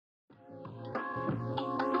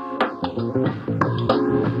Hello,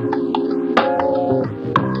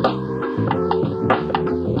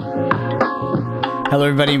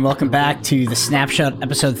 everybody, and welcome back to the Snapshot,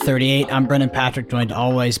 episode 38. I'm Brendan Patrick, joined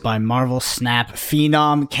always by Marvel Snap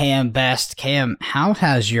phenom KM Best. KM, how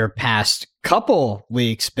has your past couple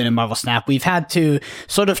weeks been in Marvel Snap? We've had to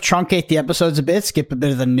sort of truncate the episodes a bit, skip a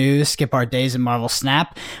bit of the news, skip our days in Marvel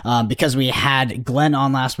Snap, because we had Glenn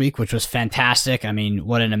on last week, which was fantastic. I mean,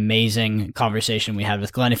 what an amazing conversation we had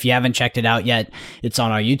with Glenn. If you haven't checked it out yet, it's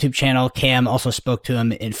on our YouTube channel. Cam also spoke to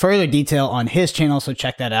him in further detail on his channel, so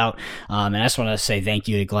check that out. And I just want to say thank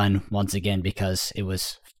you to Glenn once again, because it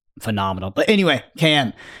was phenomenal. But anyway,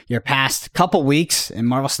 Cam, your past couple weeks in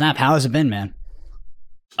Marvel Snap, how has it been, man?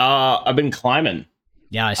 I've been climbing.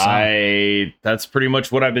 Yeah, I saw. That's pretty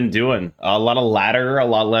much what I've been doing. A lot of ladder, a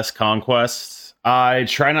lot less conquests. I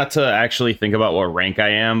try not to actually think about what rank I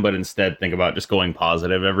am, but instead think about just going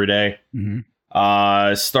positive every day.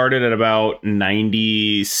 Started at about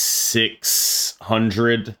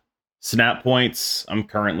 9,600 snap points. I'm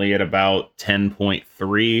currently at about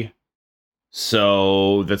 10.3.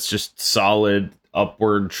 So that's just solid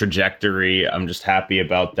upward trajectory. I'm just happy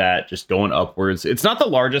about that, just going upwards. It's not the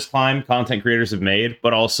largest climb content creators have made,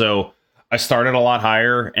 but also I started a lot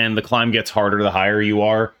higher, and the climb gets harder the higher you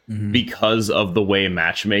are because of the way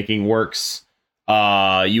matchmaking works.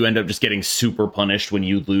 You end up just getting super punished when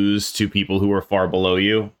you lose to people who are far below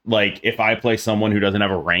you. Like, if I play someone who doesn't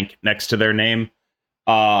have a rank next to their name,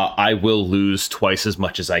 I will lose twice as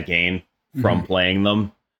much as I gain from playing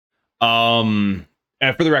them.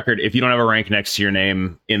 And for the record, if you don't have a rank next to your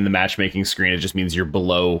name in the matchmaking screen, it just means you're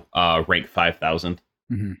below rank 5,000.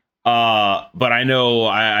 But I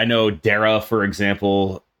know Dara, for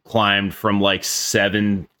example, climbed from like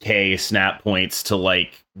 7k snap points to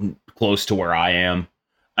like close to where I am.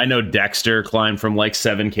 I know Dexter climbed from like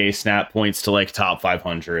 7k snap points to like top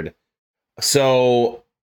 500. So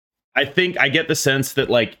I think I get the sense that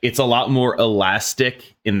like it's a lot more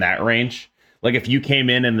elastic in that range. Like, if you came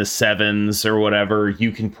in the 7s or whatever,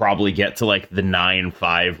 you can probably get to like the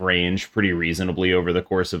 9-5 range pretty reasonably over the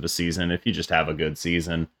course of a season if you just have a good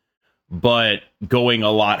season. But going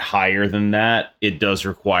a lot higher than that, it does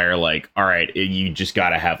require like, all right, you just got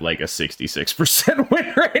to have like a 66%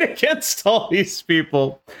 win rate against all these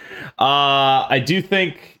people. I do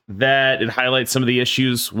think that it highlights some of the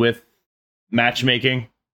issues with matchmaking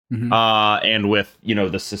and with, you know,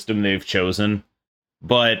 the system they've chosen.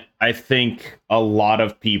 But I think a lot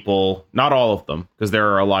of people, not all of them, because there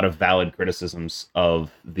are a lot of valid criticisms of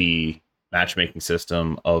the matchmaking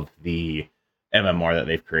system, of the MMR that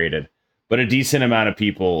they've created, but a decent amount of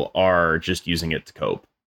people are just using it to cope.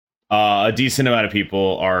 A decent amount of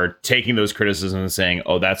people are taking those criticisms and saying,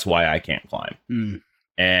 oh, that's why I can't climb.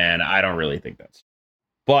 And I don't really think that's.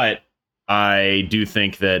 But I do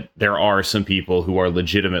think that there are some people who are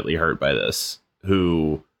legitimately hurt by this,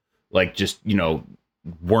 who like just, you know,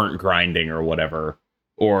 weren't grinding or whatever,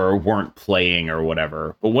 or weren't playing or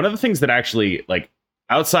whatever. But one of the things that actually, like,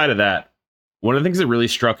 outside of that, one of the things that really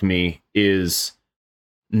struck me is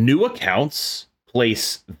new accounts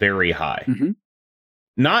place very high.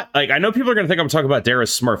 Not like, I know people are going to think I'm talking about Dara's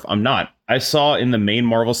Smurf. I'm not. I saw in the main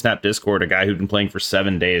Marvel Snap Discord a guy who'd been playing for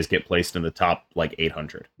 7 days get placed in the top like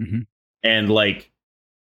 800. And like,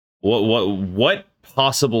 what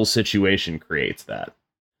possible situation creates that?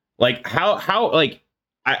 Like, how like,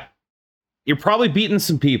 you're probably beating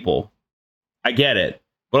some people. I get it.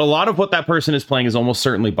 But a lot of what that person is playing is almost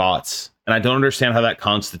certainly bots. And I don't understand how that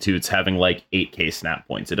constitutes having like 8k snap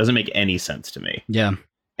points. It doesn't make any sense to me. Yeah.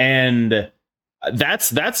 And that's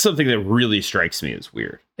something that really strikes me as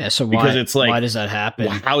weird. Yeah, so because it's like, why does that happen?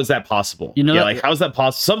 How is that possible? You know, yeah, like, how is that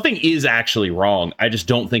possible? Something is actually wrong. I just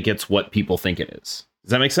don't think it's what people think it is. Does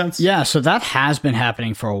that make sense? Yeah, so that has been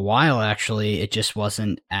happening for a while, actually. It just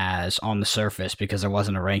wasn't as on the surface because there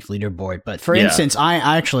wasn't a ranked leaderboard. But for instance, I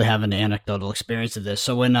actually have an anecdotal experience of this.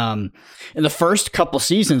 So when in the first couple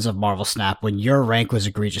seasons of Marvel Snap, when your rank was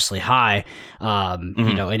egregiously high,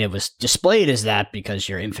 you know, and it was displayed as that because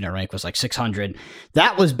your infinite rank was like 600,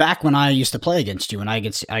 that was back when I used to play against you, and I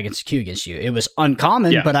against queue against you. It was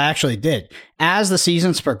uncommon, but I actually did. As the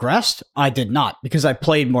seasons progressed, I did not, because I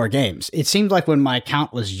played more games. It seemed like when my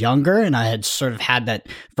account was younger and I had sort of had that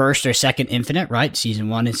first or second infinite, right? Season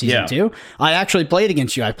 1 and season 2, I actually played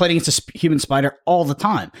against you. I played against a human spider all the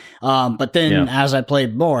time. But then as I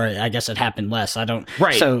played more, I guess it happened less. So I don't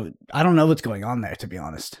know what's going on there, to be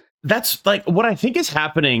honest. That's like what I think is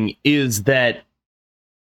happening is that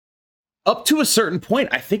up to a certain point,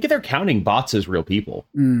 I think they're counting bots as real people.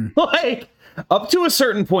 Like, up to a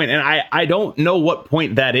certain point, and I don't know what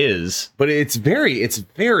point that is, but it's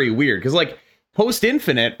very weird, because like post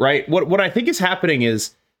Infinite, right? What I think is happening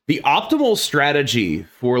is the optimal strategy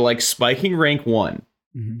for like spiking rank 1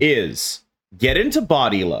 is get into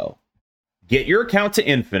body low, get your account to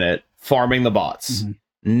Infinite, farming the bots.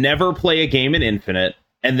 Never play a game in Infinite,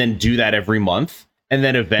 and then do that every month. And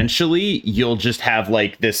then eventually you'll just have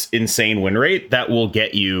like this insane win rate that will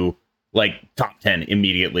get you like top 10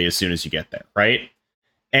 immediately as soon as you get there, right?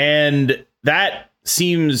 And that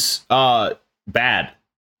seems bad.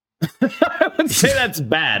 I would say that's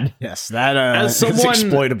bad. Yes, that as someone, is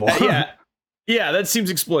exploitable. Yeah, that seems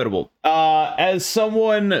exploitable. As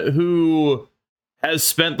someone who has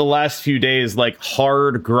spent the last few days like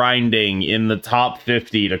hard grinding in the top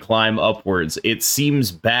 50 to climb upwards, it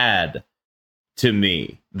seems bad to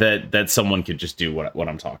me that someone could just do what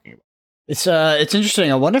I'm talking about. It's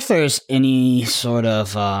interesting. I wonder if there's any sort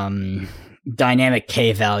of dynamic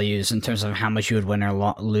K values in terms of how much you would win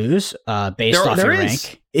or lose based off your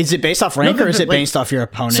rank. Is it based off rank or is it based off your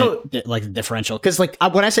opponent, like the differential? Because like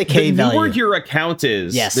when I say K value, the newer your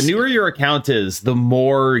account is, the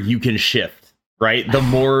more you can shift. Right, the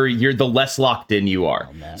more the less locked in you are.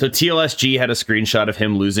 So TLSG had a screenshot of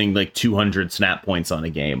him losing like 200 snap points on a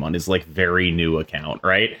game on his like very new account,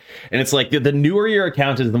 right? And it's like the newer your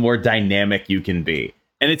account is, the more dynamic you can be.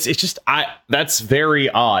 And it's just that's very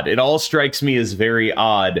odd. It all strikes me as very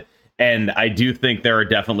odd, and I do think there are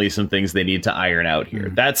definitely some things they need to iron out here.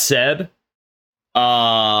 That said,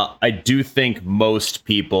 I do think most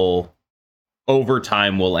people over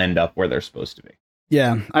time will end up where they're supposed to be.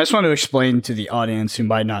 Yeah, I just want to explain to the audience who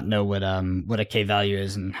might not know what a K value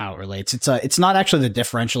is and how it relates. It's not actually the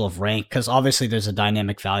differential of rank, because obviously there's a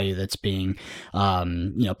dynamic value that's being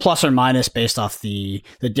plus or minus based off the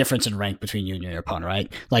difference in rank between you and your opponent,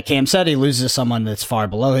 right? Like Cam said, he loses someone that's far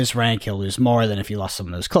below his rank, he'll lose more than if he lost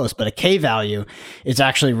someone that's close. But a K value is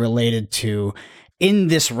actually related to, in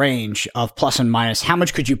this range of plus and minus, how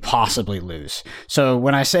much could you possibly lose? So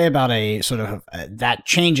when I say about a sort of that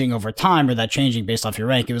changing over time, or that changing based off your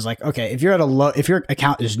rank, it was like, okay, if you're at if your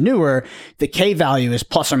account is newer, the K value is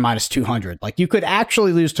plus or minus 200. Like you could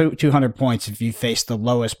actually lose 200 points if you face the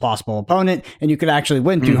lowest possible opponent, and you could actually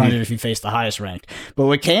win 200 if you face the highest ranked. But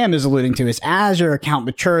what Cam is alluding to is, as your account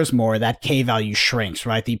matures more, that K value shrinks,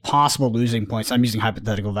 right? The possible losing points, I'm using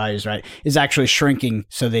hypothetical values, right, is actually shrinking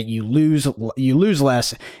so that you lose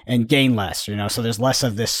less and gain less, so there's less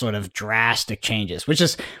of this sort of drastic changes, which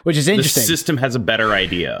is interesting. The system has a better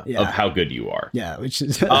idea of how good you are. Yeah, which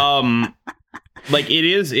is like it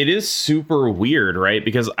is super weird, right?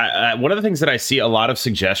 Because one of the things that I see a lot of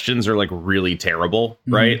suggestions are like really terrible,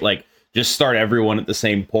 right? Like just start everyone at the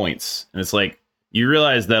same points, and it's like, you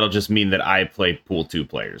realize that'll just mean that I play pool 2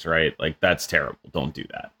 players, right? Like that's terrible. Don't do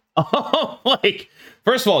that. Like,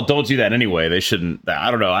 first of all, don't do that anyway. They shouldn't.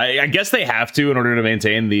 I don't know. I guess they have to in order to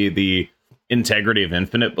maintain the integrity of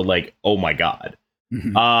Infinite. But like, oh my god.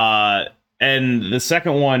 And the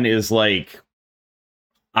second one is like,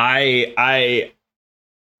 I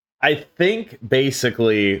think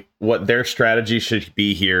basically what their strategy should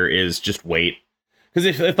be here is just wait,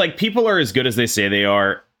 because if like people are as good as they say they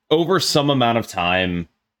are, over some amount of time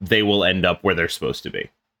they will end up where they're supposed to be,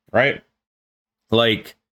 right?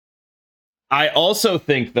 Like, I also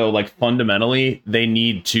think, though, like fundamentally, they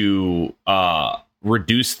need to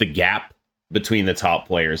reduce the gap between the top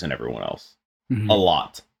players and everyone else a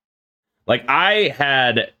lot. Like I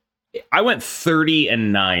went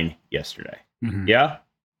 30-9 yesterday. Yeah,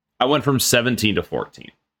 I went from 17 to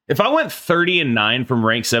 14. If I went 30-9 from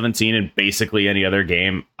rank 17 in basically any other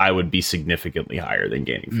game, I would be significantly higher than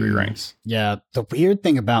gaining 3 ranks. Yeah, the weird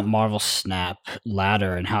thing about Marvel Snap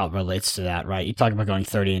ladder and how it relates to that, right? You talk about going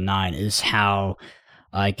 30-9 is how,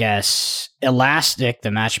 I guess, elastic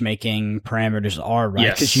the matchmaking parameters are,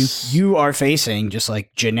 right? Because you are facing just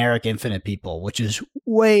like generic Infinite people, which is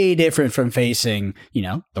way different from facing,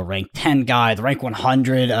 the rank 10 guy, the rank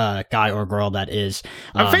 100 guy or girl that is.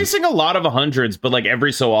 I'm facing a lot of 100s, but like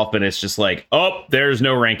every so often it's just like, oh, there's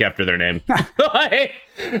no rank after their name.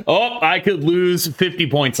 I could lose 50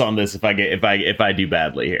 points on this if I do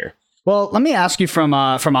badly here. Well, let me ask you from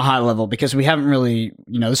a high level, because we haven't really,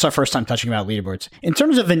 this is our first time touching about leaderboards. In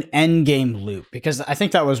terms of an end game loop, because I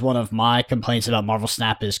think that was one of my complaints about Marvel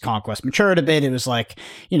Snap is Conquest matured a bit. It was like,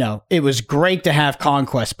 it was great to have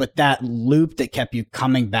Conquest, but that loop that kept you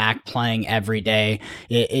coming back playing every day,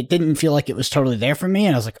 it didn't feel like it was totally there for me.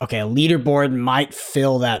 And I was like, okay, a leaderboard might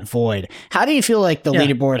fill that void. How do you feel like the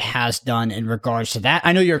leaderboard has done in regards to that?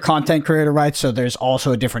 I know you're a content creator, right? So there's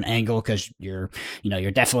also a different angle, because you're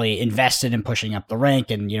definitely invested in pushing up the rank,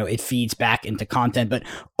 and it feeds back into content. But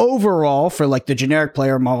overall, for like the generic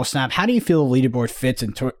player of Marvel Snap, how do you feel the leaderboard fits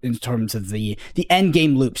in terms of the end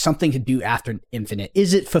game loop, something to do after Infinite?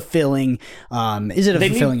 Is it fulfilling? Is it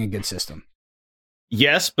fulfilling a good system?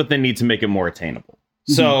 Yes, but they need to make it more attainable.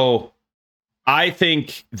 So I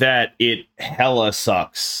think that it hella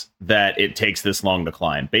sucks that it takes this long to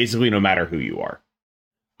climb, basically no matter who you are.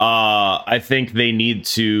 I think they need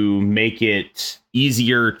to make it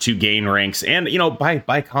easier to gain ranks and,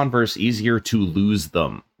 by converse, easier to lose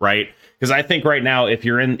them, right? Because I think right now, if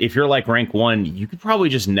you're like rank 1, you could probably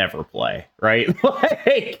just never play, right?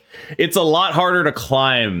 Like, it's a lot harder to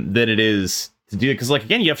climb than it is to do it. Because, like,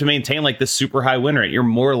 again, you have to maintain like this super high win rate. You're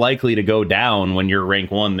more likely to go down when you're rank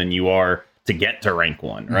 1 than you are to get to rank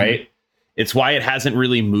 1, right? It's why it hasn't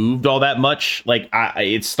really moved all that much. Like,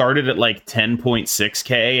 it started at like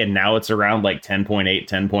 10.6k and now it's around like 10.8,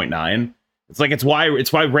 10.9.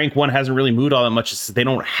 It's why rank 1 hasn't really moved all that much. Is they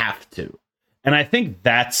don't have to. And I think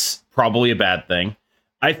that's probably a bad thing.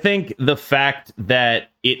 I think the fact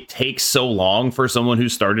that it takes so long for someone who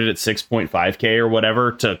started at 6.5k or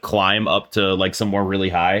whatever to climb up to like somewhere really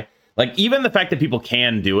high, like even the fact that people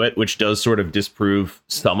can do it, which does sort of disprove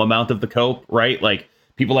some amount of the cope, right? Like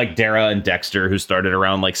people like Dara and Dexter, who started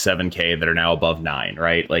around like 7k that are now above 9,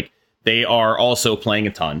 right? Like they are also playing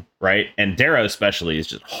a ton, right? And Dara especially is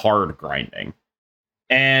just hard grinding.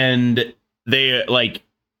 And they like,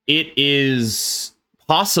 it is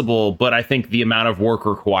possible, but I think the amount of work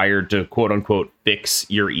required to quote unquote fix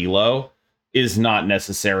your elo is not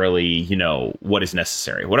necessarily, what is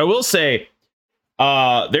necessary. What I will say,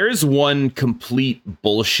 there is one complete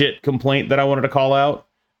bullshit complaint that I wanted to call out,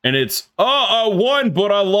 and it's, I won,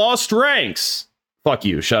 but I lost ranks. Fuck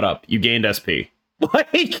you. Shut up. You gained SP.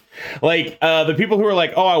 like the people who are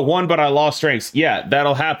like, I won, but I lost ranks. Yeah,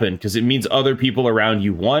 that'll happen because it means other people around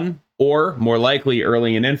you won, or more likely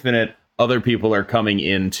early in Infinite, other people are coming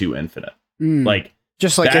into Infinite. Like,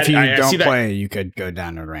 just like that, if you don't play, you could go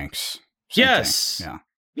down in ranks. Yes. Yeah.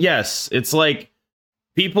 Yes. It's like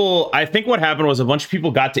I think what happened was a bunch of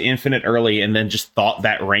people got to Infinite early and then just thought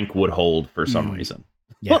that rank would hold for some reason.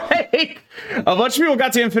 Yeah. Like, a bunch of people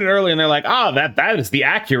got to Infinite early and they're like, that is the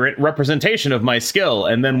accurate representation of my skill.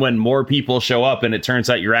 And then when more people show up and it turns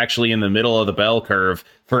out you're actually in the middle of the bell curve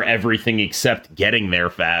for everything except getting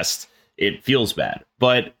there fast, it feels bad.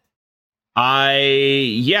 But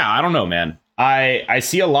I don't know, man. I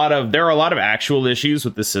see there are a lot of actual issues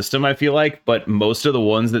with the system, I feel like, but most of the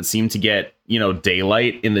ones that seem to get,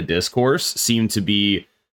 daylight in the discourse seem to be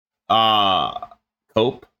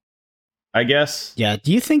cope, I guess. Yeah.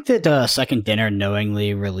 Do you think that Second Dinner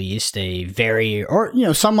knowingly released a very, or,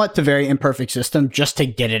 somewhat to very imperfect system just to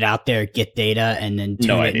get it out there, get data, and then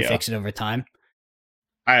tune it and fix it over time?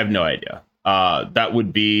 I have no idea. That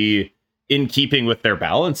would be in keeping with their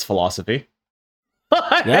balance philosophy.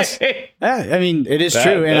 Yes. Yeah, I mean, it is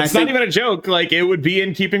true. And it's not even a joke. Like, it would be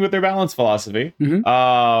in keeping with their balance philosophy.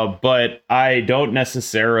 But I don't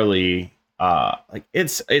necessarily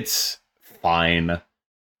it's fine.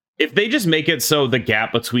 If they just make it so the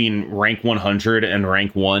gap between rank 100 and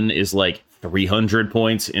rank 1 is like 300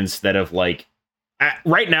 points instead of like,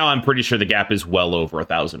 right now, I'm pretty sure the gap is well over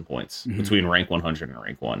 1,000 points between rank 100 and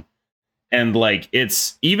rank 1. And like,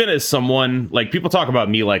 it's even as someone like people talk about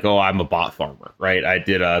me like, I'm a bot farmer, right? I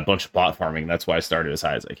did a bunch of bot farming. That's why I started as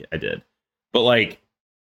high as I did. But like,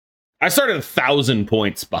 I started 1,000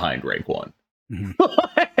 points behind rank 1.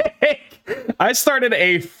 I started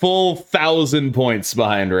a full 1,000 points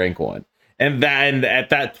behind rank 1. And then at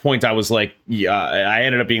that point, I was like, I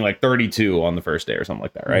ended up being like 32 on the first day or something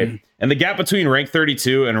like that, right? And the gap between rank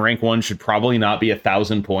 32 and rank 1 should probably not be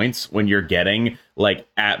 1,000 points when you're getting like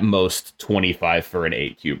at most 25 for an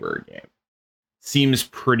 8-cuber game. Seems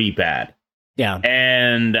pretty bad. Yeah.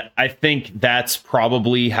 And I think that's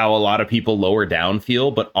probably how a lot of people lower down feel.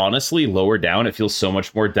 But honestly, lower down, it feels so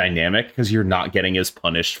much more dynamic because you're not getting as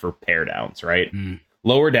punished for pair downs, right?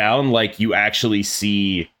 Lower down, like you actually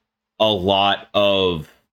see a lot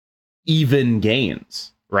of even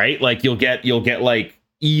gains, right? Like you'll get like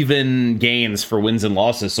even gains for wins and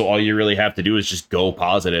losses. So all you really have to do is just go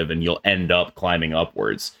positive and you'll end up climbing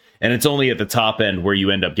upwards. And it's only at the top end where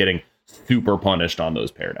you end up getting super punished on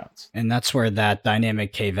those pair downs. And that's where that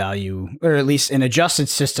dynamic K value, or at least an adjusted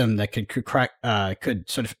system that could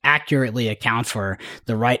sort of accurately account for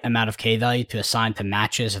the right amount of K value to assign to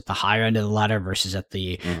matches at the higher end of the ladder versus at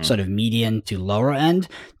the sort of median to lower end.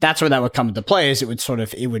 That's where that would come into play, is it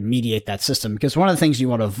would mediate that system. Because one of the things you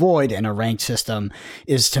want to avoid in a ranked system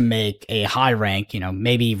is to make a high rank,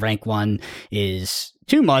 maybe rank 1 is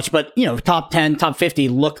too much, but top 10, top 50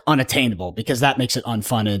 look unattainable because that makes it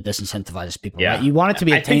unfun and disincentivizes people. Yeah. Right? You want it to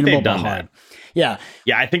be attainable but hard. Yeah.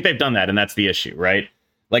 Yeah, I think they've done that, and that's the issue, right?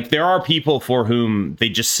 Like, there are people for whom they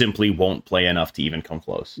just simply won't play enough to even come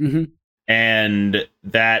close. Mm-hmm. And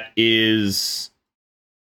that is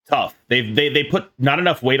tough. They put not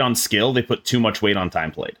enough weight on skill. They put too much weight on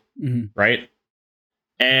time played, right?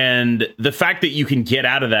 And the fact that you can get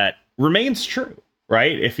out of that remains true,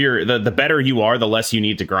 right? If you're the better you are, the less you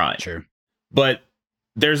need to grind. Sure. But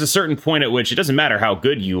there's a certain point at which it doesn't matter how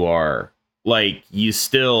good you are. Like, you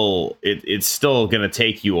still, it's still going to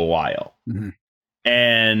take you a while. Mm-hmm.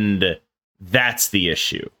 And that's the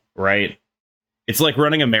issue, right? It's like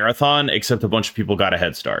running a marathon, except a bunch of people got a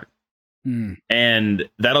head start. And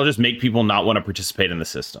that'll just make people not want to participate in the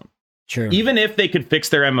system. Sure. Even if they could fix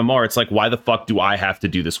their MMR, it's like, why the fuck do I have to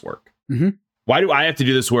do this work? Why do I have to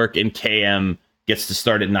do this work and KM gets to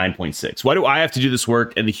start at 9.6? Why do I have to do this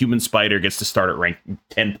work and the human spider gets to start at rank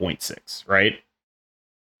 10.6, right?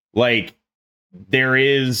 Like, there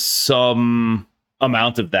is some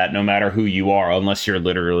amount of that, no matter who you are, unless you're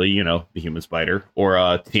literally, the human spider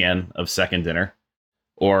or Tien of second dinner,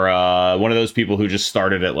 or one of those people who just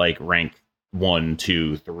started at like rank 1,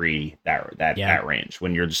 2, 3, that range,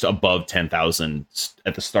 when you're just above 10,000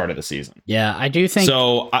 at the start of the season. Yeah, I do think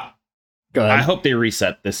so. I hope they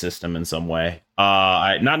reset this system in some way.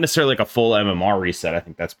 Not necessarily like a full MMR reset. I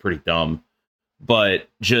think that's pretty dumb, but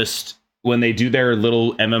just when they do their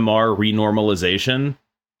little MMR renormalization,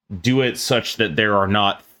 do it such that there are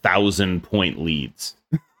not 1,000-point leads.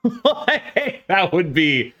 that would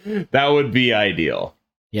be ideal.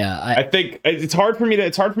 Yeah, I think it's hard for me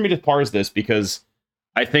to parse this, because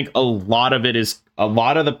I think a lot of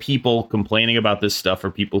the people complaining about this stuff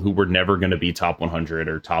are people who were never going to be top 100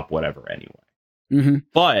 or top whatever anyway.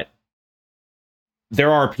 But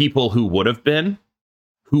there are people who would have been,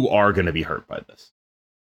 who are going to be hurt by this.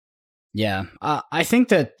 Yeah, I think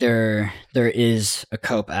that there is a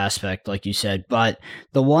cope aspect, like you said, but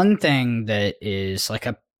the one thing that is like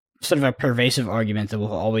a sort of a pervasive argument that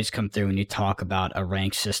will always come through when you talk about a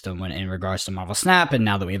rank system when in regards to Marvel Snap, and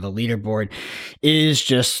now that we have a leaderboard, is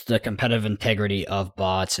just the competitive integrity of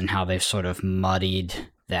bots and how they've sort of muddied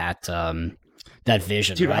that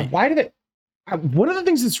vision. Dude, right? Why did it? One of the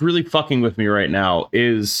things that's really fucking with me right now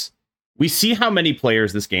is we see how many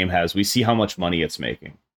players this game has. We see how much money it's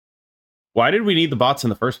making. Why did we need the bots in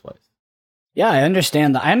the first place? Yeah, I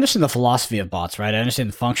understand the philosophy of bots, right? I understand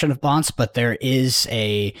the function of bots, but there is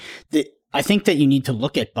I think that you need to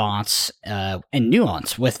look at bots and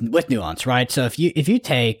nuance with nuance, right? So if you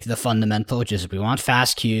take the fundamental, which is we want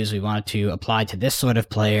fast queues, we want it to apply to this sort of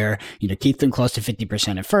player, keep them close to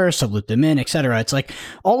 50% at first, so loop them in, etc. It's like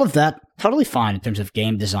all of that totally fine in terms of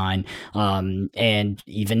game design, and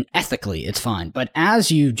even ethically, it's fine. But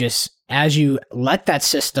as you let that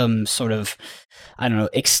system sort of, I don't know,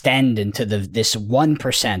 extend into this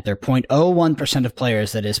 1%, or 0.01% of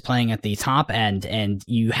players that is playing at the top end, and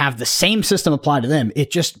you have the same system applied to them,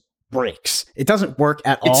 it just breaks. It doesn't work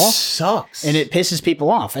at all. It sucks. And it pisses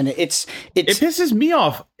people off. And it pisses me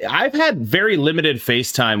off. I've had very limited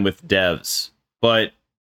FaceTime with devs, but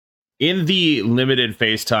in the limited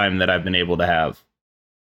FaceTime that I've been able to have,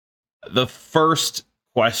 the first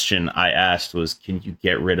question I asked was, can you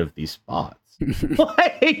get rid of these bots?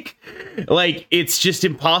 like it's just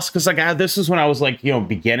impossible, because this is when I was like,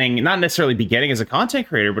 beginning, not necessarily beginning as a content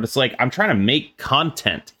creator, but it's like I'm trying to make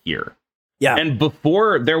content here. Yeah. And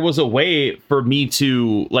before there was a way for me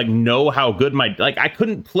to know how good I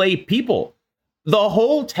couldn't play people. The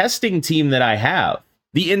whole testing team that I have,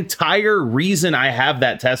 the entire reason I have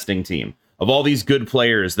that testing team of all these good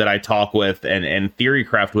players that I talk with and theory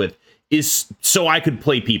craft with, is so I could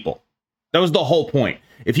play people. That was the whole point.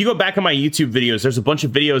 If you go back in my YouTube videos, there's a bunch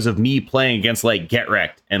of videos of me playing against Get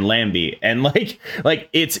Wrecked and Lambie, and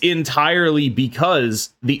it's entirely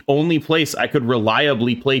because the only place I could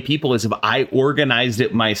reliably play people is if I organized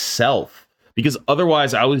it myself, because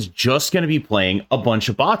otherwise I was just going to be playing a bunch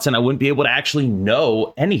of bots and I wouldn't be able to actually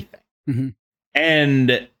know anything.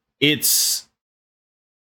 And it's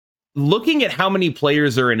looking at how many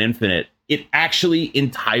players are in Infinite, it actually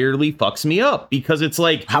entirely fucks me up, because it's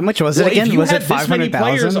like, how much was it again? Was it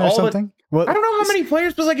 500,000 or something? I don't know how many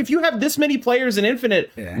players, but if you have this many players in Infinite,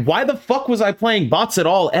 why the fuck was I playing bots at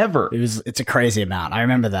all ever? It's a crazy amount. I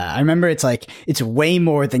remember that. I remember it's way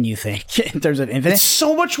more than you think in terms of Infinite. It's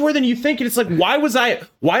so much more than you think. And it's why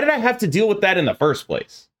did I have to deal with that in the first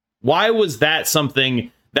place? Why was that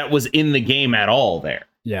something that was in the game at all there?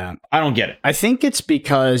 Yeah. I don't get it. I think it's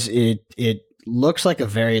because it looks like a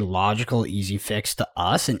very logical, easy fix to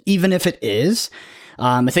us. And even if it is,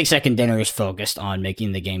 I think Secondary is focused on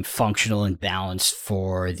making the game functional and balanced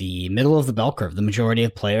for the middle of the bell curve, the majority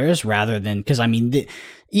of players, rather than, because I mean,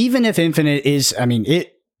 even if Infinite is, I mean,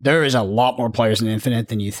 there is a lot more players in Infinite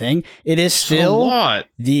than you think. It is still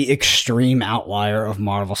the extreme outlier of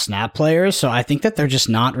Marvel Snap players. So I think that they're just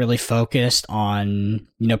not really focused on,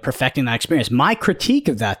 perfecting that experience. My critique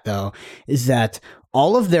of that, though, is that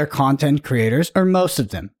all of their content creators, or most of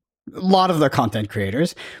them, a lot of their content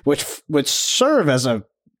creators, which would serve as a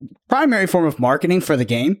primary form of marketing for the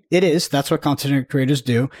game. That's what content creators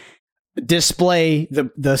do. Display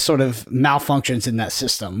the sort of malfunctions in that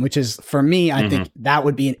system, which is, for me, I think that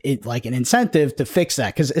would be an incentive to fix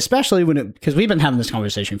that, because especially because we've been having this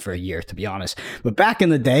conversation for a year, to be honest, but back in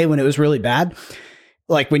the day when it was really bad,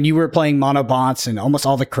 like when you were playing monobots and almost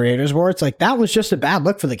all the creators were, it's like that was just a bad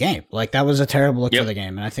look for the game. Like that was a terrible look for the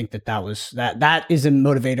game. And I think that is a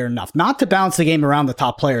motivator enough, not to balance the game around the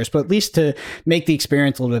top players, but at least to make the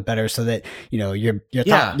experience a little bit better, so that,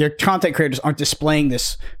 your content creators aren't displaying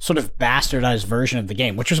this sort of bastardized version of the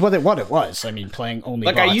game, which is what it was. I mean, playing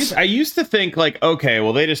only bots. I used to think like, okay,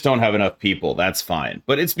 well, they just don't have enough people. That's fine.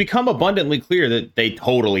 But it's become abundantly clear that they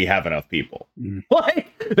totally have enough people. Like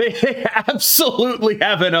they absolutely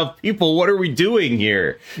have enough people. What are we doing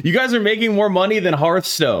here? You guys are making more money than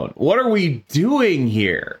Hearthstone. What are we doing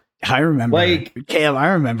here? I remember, Cam,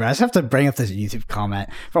 I just have to bring up this YouTube comment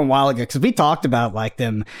from a while ago, because we talked about like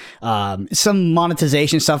them, some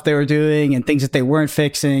monetization stuff they were doing and things that they weren't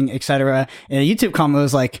fixing, etc. And a YouTube comment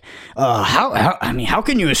was like, how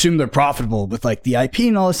can you assume they're profitable with like the IP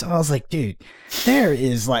and all this? I was like, dude, there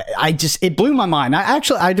is like, it blew my mind. I had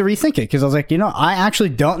to rethink it, because I was like, I actually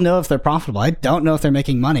don't know if they're profitable. I don't know if they're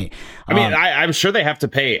making money. I mean, I'm sure they have to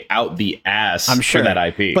pay out the ass for that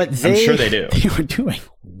IP. But I'm sure they do. They were doing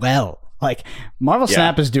well. Like Marvel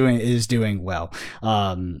Snap is doing well.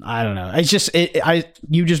 I don't know. It's just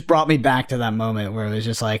you just brought me back to that moment where it was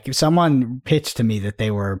just like, if someone pitched to me that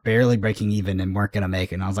they were barely breaking even and weren't going to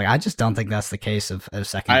make it, and I was like, I just don't think that's the case of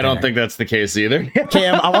Secondary. I don't think that's the case either.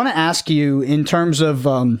 Cam, I want to ask you, in terms of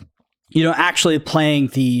actually playing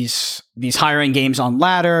these higher end games on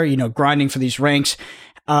ladder, grinding for these ranks.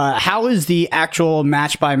 How is the actual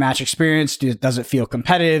match by match experience? Does it feel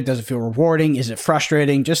competitive? Does it feel rewarding? Is it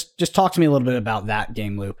frustrating? Just talk to me a little bit about that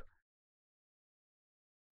game loop.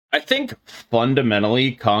 I think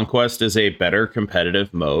fundamentally Conquest is a better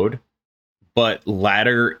competitive mode, but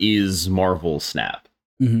ladder is Marvel Snap.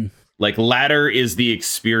 Like ladder is the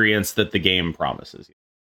experience that the game promises you.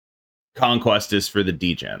 Conquest is for the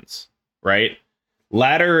degens, right?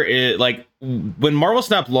 Ladder is like, when Marvel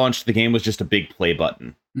Snap launched, the game was just a big play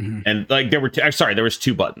button. And like there was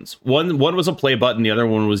two buttons. One was a play button. The other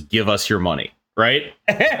one was give us your money. Right.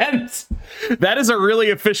 And that is a really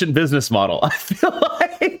efficient business model, I feel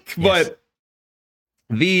like. Yes. But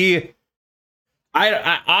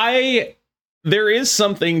there is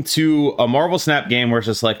something to a Marvel Snap game where it's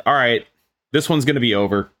just like, all right, this one's going to be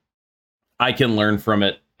over. I can learn from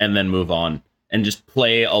it and then move on and just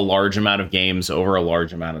play a large amount of games over a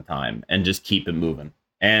large amount of time and just keep it moving.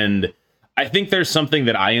 And I think there's something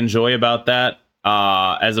that I enjoy about that,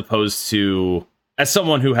 as opposed to, as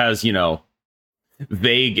someone who has,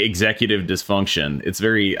 vague executive dysfunction. It's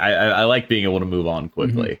I like being able to move on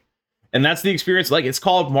quickly. And that's the experience. Like, it's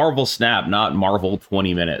called Marvel Snap, not Marvel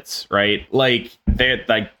 20 minutes, right? Like,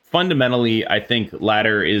 fundamentally, I think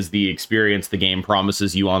ladder is the experience the game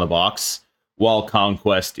promises you on the box, while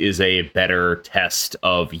Conquest is a better test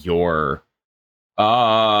of your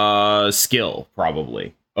skill,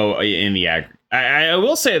 probably. In the aggregate. I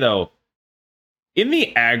will say, though, in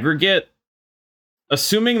the aggregate,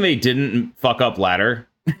 assuming they didn't fuck up ladder,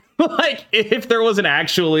 like, if there was an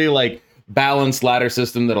actually, like, balanced ladder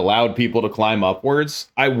system that allowed people to climb upwards,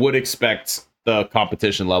 I would expect the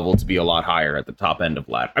competition level to be a lot higher at the top end of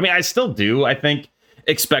ladder. I mean, I still do, I think,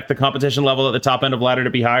 expect the competition level at the top end of ladder to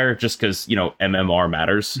be higher, just because, MMR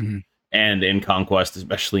matters. And in Conquest,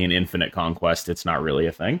 especially in Infinite Conquest, it's not really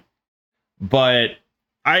a thing. But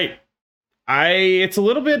it's a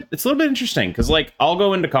little bit interesting, because like I'll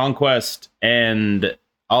go into Conquest and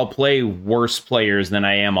I'll play worse players than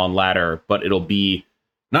I am on ladder, but it'll be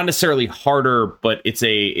not necessarily harder, but it's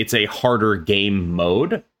a harder game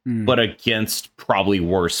mode, but against probably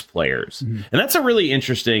worse players. And that's a really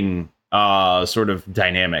interesting sort of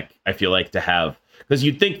dynamic, I feel like, to have, because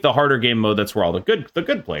you'd think the harder game mode, that's where all the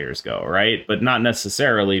good players go, right? But not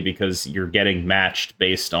necessarily, because you're getting matched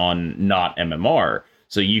based on not MMR.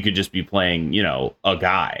 So you could just be playing, a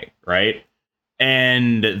guy, right?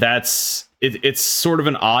 And it's sort of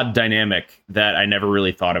an odd dynamic that I never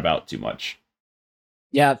really thought about too much.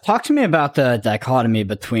 Yeah, talk to me about the dichotomy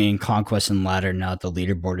between Conquest and Ladder now that the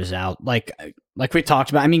leaderboard is out. Like we talked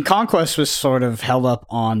about, I mean, Conquest was sort of held up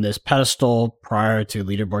on this pedestal prior to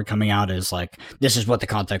leaderboard coming out as like, this is what the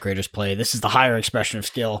content creators play. This is the higher expression of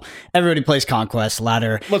skill. Everybody plays Conquest.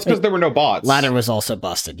 Ladder. Well, it's because there were no bots. Ladder was also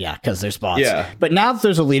busted, yeah, because there's bots. Yeah. But now that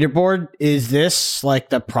there's a leaderboard, is this like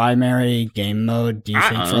the primary game mode, do you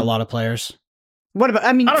think, for a lot of players? What about,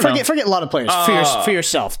 I mean, forget a lot of players. For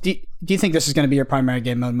yourself, do you think this is going to be your primary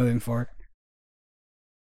game mode moving forward?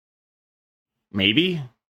 Maybe.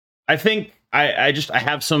 I think I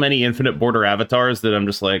have so many infinite border avatars that I'm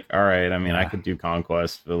just like, all right, I mean, I could do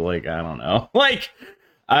Conquest, but like, I don't know. Like,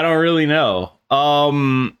 I don't really know.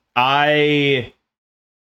 I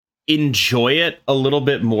enjoy it a little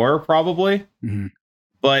bit more, probably. Mm-hmm.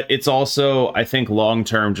 But it's also, I think,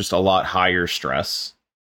 long-term, just a lot higher stress.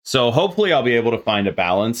 So hopefully I'll be able to find a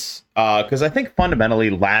balance, because I think fundamentally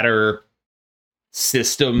ladder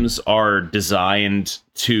systems are designed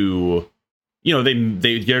to, you know,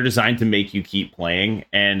 they're designed to make you keep playing.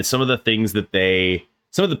 And some of the things that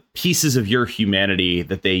some of the pieces of your humanity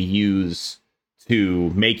that they use to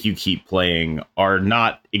make you keep playing are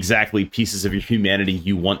not exactly pieces of your humanity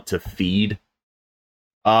you want to feed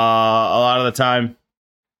a lot of the time.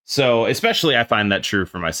 So especially I find that true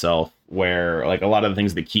for myself, where like a lot of the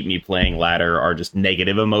things that keep me playing ladder are just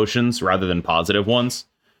negative emotions rather than positive ones.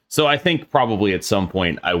 So I think probably at some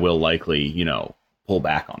point I will likely, you know, pull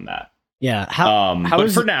back on that. Yeah.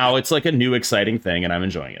 But for now, it's like a new exciting thing and I'm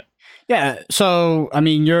enjoying it. Yeah. So, I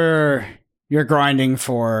mean, you're grinding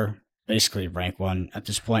for basically rank 1 at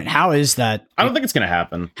this point. How is that? I don't think it's going to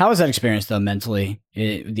happen. How is that experience though mentally?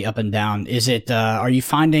 The up and down? Is it? Are you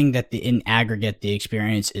finding that in aggregate the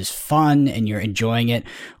experience is fun and you're enjoying it,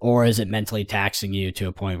 or is it mentally taxing you to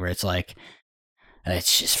a point where it's like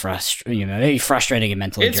it's just frustrating? You know, maybe frustrating and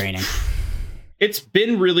mentally draining. It's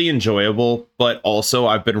been really enjoyable, but also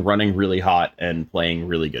I've been running really hot and playing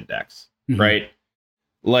really good decks. Mm-hmm. Right?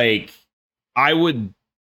 Like I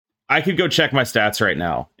could go check my stats right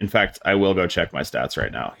now. In fact, I will go check my stats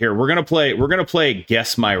right now. Here, we're gonna play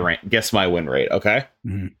guess my win rate. Okay.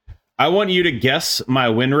 Mm-hmm. I want you to guess my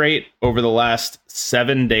win rate over the last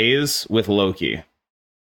 7 days with Loki.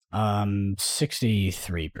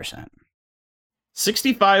 63%.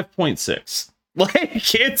 65.6.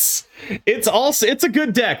 Like it's a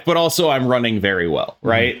good deck, but also I'm running very well,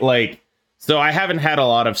 right? Mm-hmm. Like, so I haven't had a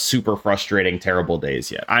lot of super frustrating, terrible days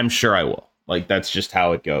yet. I'm sure I will. Like, that's just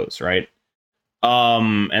how it goes, right?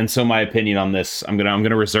 And so my opinion on this, I'm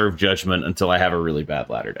gonna reserve judgment until I have a really bad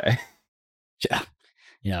ladder day.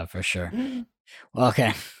 Yeah, for sure. Well,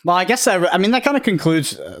 okay. Well, I guess that kind of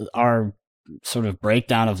concludes our sort of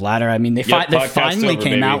breakdown of ladder. I mean, they finally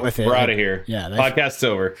came out with it. We're out of here. Yeah, podcast's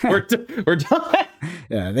over. We're done.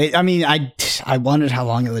 Yeah, I wondered how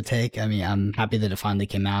long it would take. I mean, I'm happy that it finally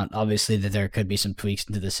came out. Obviously, that there could be some tweaks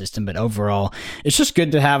into the system, but overall, it's just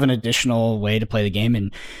good to have an additional way to play the game.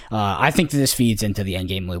 And I think that this feeds into the end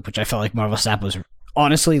game loop, which I felt like Marvel Snap was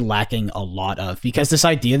honestly lacking a lot of, because this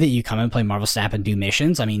idea that you come and play Marvel Snap and do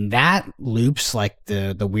missions, I mean, that loops like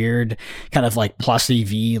the weird kind of like plus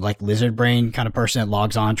EV, like lizard brain kind of person that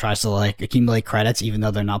logs on, tries to like accumulate credits, even though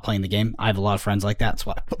they're not playing the game. I have a lot of friends like that. That's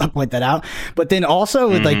why I point that out. But then also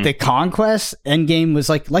with like the Conquest end game was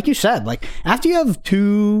like you said, like after you have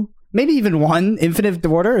 2, maybe even 1 infinite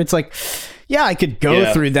order, it's like, yeah, I could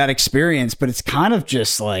go through that experience, but it's kind of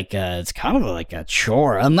just like it's kind of like a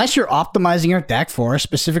chore unless you're optimizing your deck for a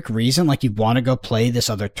specific reason, like you want to go play this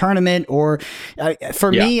other tournament. Or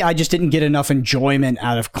for me, I just didn't get enough enjoyment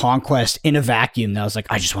out of Conquest in a vacuum. That I was like,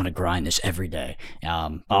 I just want to grind this every day.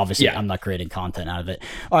 Obviously, I'm not creating content out of it.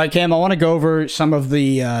 All right, Cam, I want to go over some of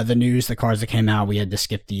the news, the cards that came out. We had to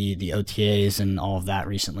skip the OTAs and all of that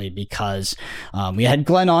recently because we had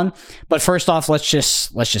Glenn on. But first off, let's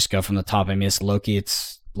just go from the top. I mean, it's Loki.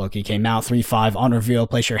 Loki came out 3/5 on reveal.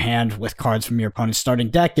 Place your hand with cards from your opponent's starting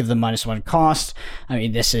deck. Give them -1 cost. I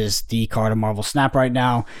mean, this is the card of Marvel Snap right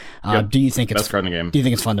now. Do you think it's best card in the game? Do you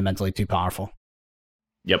think it's fundamentally too powerful?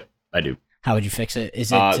 Yep, I do. How would you fix it?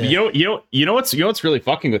 Is it you know what's really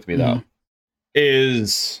fucking with me though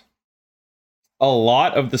is a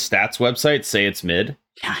lot of the stats websites say it's mid.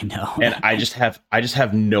 Yeah, I know. And I just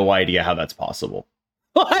have no idea how that's possible.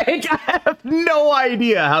 Like, I have no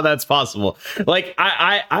idea how that's possible. Like,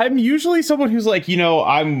 I'm usually someone who's like, you know,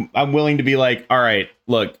 I'm willing to be like, all right,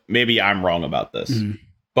 look, maybe I'm wrong about this.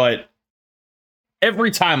 But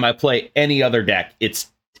every time I play any other deck,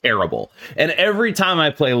 it's terrible. And every time I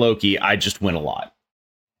play Loki, I just win a lot.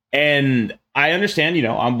 And I understand, you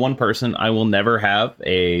know, I'm one person. I will never have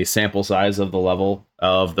a sample size of the level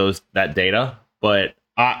of that data. But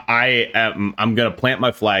I'm gonna plant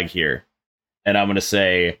my flag here, and I'm gonna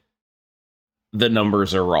say the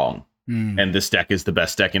numbers are wrong, and this deck is the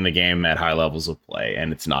best deck in the game at high levels of play,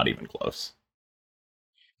 and it's not even close.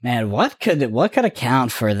 Man, what could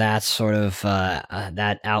account for that sort of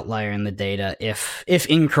that outlier in the data? If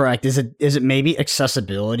incorrect, is it maybe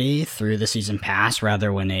accessibility through the season pass,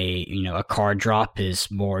 rather when a card drop is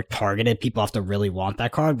more targeted, people have to really want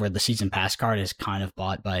that card, where the season pass card is kind of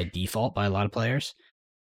bought by default by a lot of players?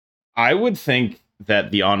 I would think that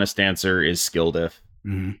the honest answer is skill diff.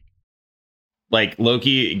 Mm-hmm. Like,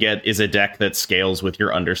 Loki is a deck that scales with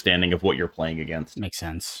your understanding of what you're playing against. Makes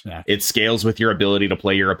sense. Yeah. It scales with your ability to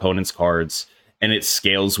play your opponent's cards, and it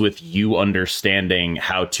scales with you understanding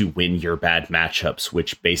how to win your bad matchups,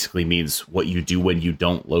 which basically means what you do when you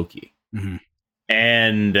don't Loki. Mm-hmm.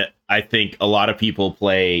 And I think a lot of people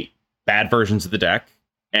play bad versions of the deck,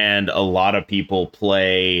 and a lot of people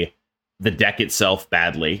play the deck itself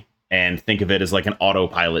badly and think of it as like an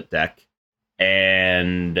autopilot deck.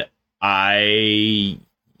 And I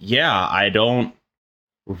don't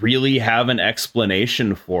really have an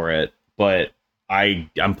explanation for it, but I'm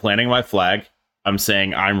planting my flag. I'm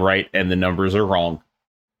saying I'm right and the numbers are wrong,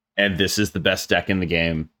 and this is the best deck in the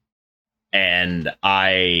game. And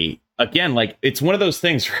it's one of those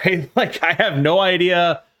things, right? Like, I have no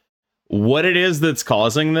idea what it is that's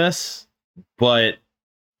causing this, but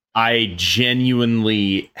I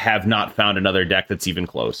genuinely have not found another deck that's even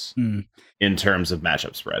close in terms of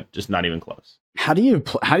matchup spread. Just not even close. How do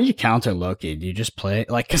you counter Loki? Do you just play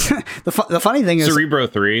like, 'cause the funny thing is Cerebro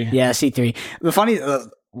 3? Yeah, C3. The funny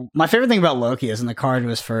my favorite thing about Loki is when the card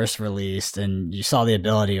was first released and you saw the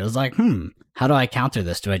ability, it was like, how do I counter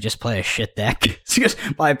this? Do I just play a shit deck? Because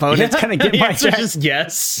my opponent's gonna get my deck. Just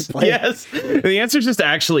yes. Yes. The answer is just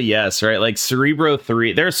actually yes, right? Like, Cerebro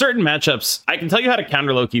 3. There are certain matchups. I can tell you how to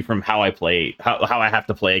counter Loki from how I play, how I have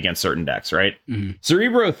to play against certain decks, right? Mm-hmm.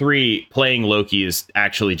 Cerebro 3 playing Loki is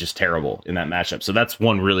actually just terrible in that matchup. So that's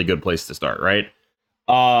one really good place to start, right?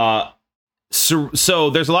 So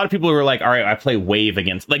there's a lot of people who are like, all right, I play Wave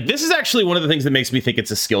against, like, this is actually one of the things that makes me think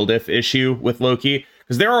it's a skill diff issue with Loki,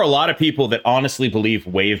 because there are a lot of people that honestly believe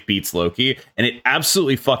Wave beats Loki, and it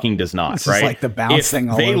absolutely fucking does not. This right? Is like the bouncing.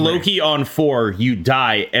 If they Loki on 4, you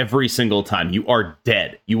die every single time. You are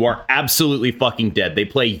dead. You are absolutely fucking dead. They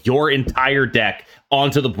play your entire deck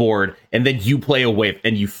onto the board, and then you play a Wave,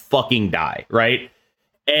 and you fucking die, right?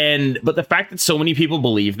 But the fact that so many people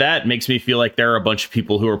believe that makes me feel like there are a bunch of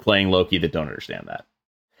people who are playing Loki that don't understand that.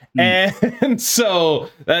 And so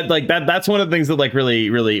that's one of the things that like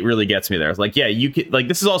really gets me there. It's like, yeah, you can, like,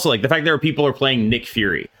 this is also like the fact there are people who are playing Nick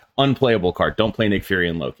Fury, unplayable card. Don't play Nick Fury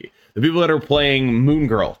and Loki. The people that are playing Moon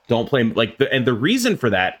Girl don't play, and the reason for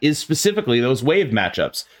that is specifically those Wave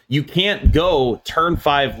matchups. You can't go turn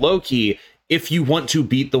 5 Loki if you want to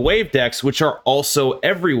beat the Wave decks, which are also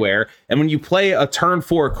everywhere. And when you play a turn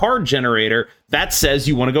 4 card generator, that says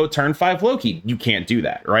you want to go turn 5 Loki. You can't do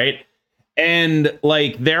that, right? And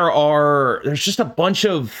like, there's just a bunch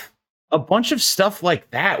of stuff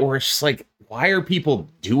like that where it's just like, why are people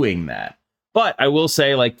doing that? But I will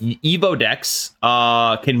say, like, Evo decks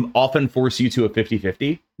can often force you to a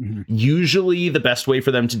 50-50. Mm-hmm. Usually the best way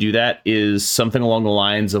for them to do that is something along the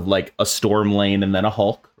lines of like a Storm Lane and then a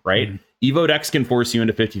Hulk, right? Mm-hmm. Evo decks can force you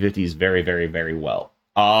into 50-50s very, very, very well.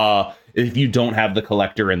 If you don't have the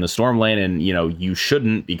Collector in the Storm Lane, and you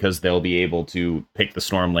shouldn't, because they'll be able to pick the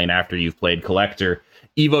Storm Lane after you've played Collector,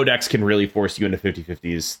 Evo decks can really force you into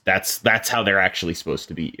 50-50s. That's how they're actually supposed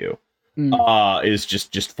to beat you. Is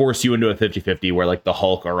just force you into a 50-50 where like the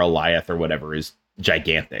Hulk or Goliath or whatever is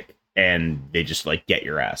gigantic, and they just like get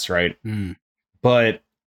your ass, right? But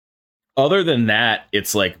other than that,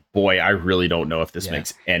 it's like, boy, I really don't know if this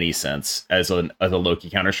makes any sense as a Loki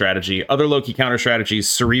counter strategy. Other Loki counter strategies: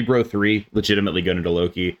 Cerebro 3, legitimately good into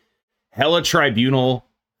Loki. Hela Tribunal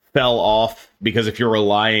fell off because if you're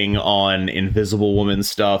relying on Invisible Woman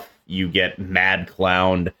stuff, you get mad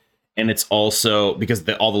clowned. And it's also because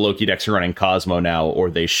all the Loki decks are running Cosmo now, or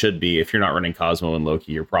they should be. If you're not running Cosmo and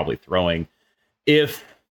Loki, you're probably throwing. If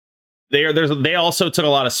they also took a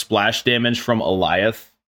lot of splash damage from Goliath,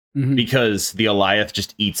 because the Goliath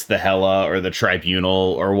just eats the Hela or the Tribunal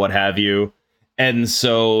or what have you. And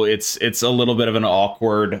so it's a little bit of an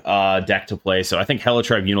awkward deck to play. So I think Hela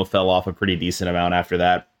Tribunal fell off a pretty decent amount after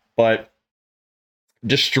that. But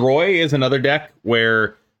Destroy is another deck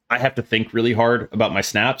where I have to think really hard about my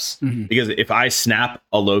snaps, because if I snap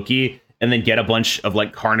a Loki and then get a bunch of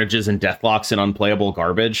like Carnages and Deathlocks and unplayable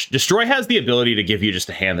garbage, Destroy has the ability to give you just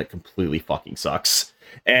a hand that completely fucking sucks.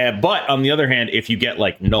 But on the other hand, if you get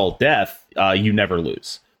like Null Death, you never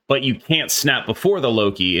lose. but you can't snap before the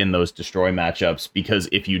Loki in those destroy matchups, because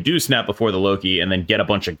if you do snap before the Loki and then get a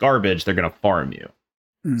bunch of garbage, they're going to farm you.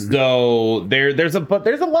 So there's a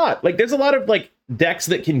lot of like decks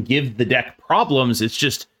that can give the deck problems. It's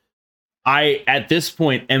just, I at this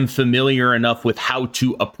point am familiar enough with how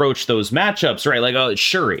to approach those matchups, right? Like, oh, it's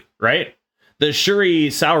Shuri, right? The Shuri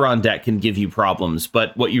Sauron deck can give you problems,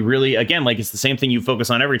 but what you really, again, like, it's the same thing you focus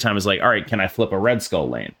on every time, is like, all right, can I flip a Red Skull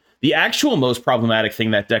lane? The actual most problematic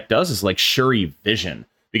thing that deck does is like Shuri Vision,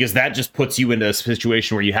 because that just puts you into a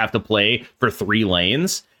situation where you have to play for 3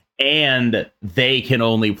 lanes and they can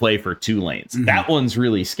only play for 2 lanes. That one's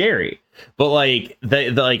really scary. But like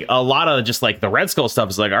the like a lot of just like the Red Skull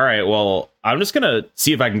stuff is like, all right, well, I'm just gonna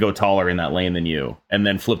see if I can go taller in that lane than you, and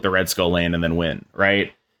then flip the Red Skull lane and then win,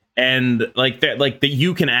 right? And like that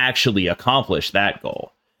you can actually accomplish that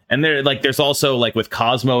goal. And there's also like with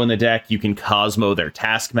Cosmo in the deck, you can Cosmo their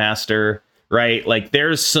Taskmaster, right? Like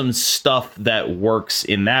there's some stuff that works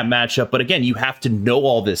in that matchup, but again, you have to know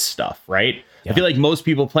all this stuff, right? Yeah. I feel like most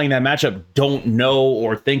people playing that matchup don't know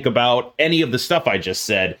or think about any of the stuff I just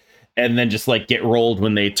said, and then just like get rolled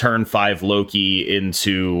when they turn 5 Loki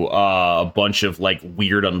into a bunch of like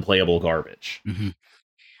weird unplayable garbage.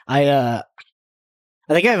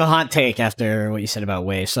 I think I have a hot take after what you said about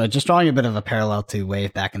Wave. So just drawing a bit of a parallel to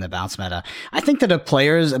Wave back in the bounce meta, I think that a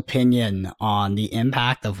player's opinion on the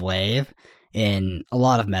impact of Wave in a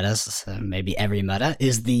lot of metas, maybe every meta,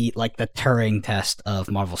 is the Turing test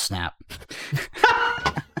of Marvel Snap.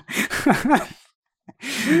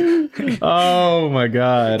 Oh my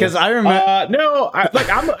god! Because I remember,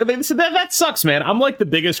 that sucks, man. I'm like the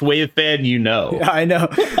biggest Wave fan, you know. I know,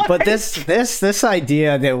 but this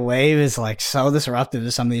idea that Wave is like so disruptive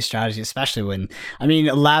to some of these strategies, especially when, I mean,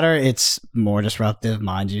 ladder, it's more disruptive,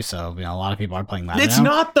 mind you. So a lot of people are playing ladder. It's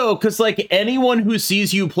not though, because like anyone who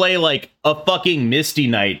sees you play like a fucking Misty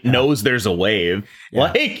Knight knows there's a Wave.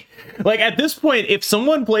 Yeah. Like at this point, if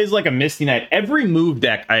someone plays like a Misty Knight, every move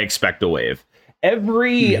deck I expect a Wave.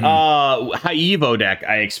 Every high Evo deck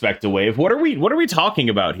I expect a Wave. What are we talking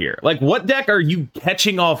about here? Like, what deck are you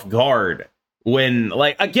catching off guard when,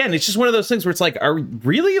 like, again, it's just one of those things where it's like, are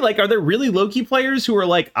there really Loki players who are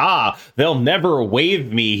like, they'll never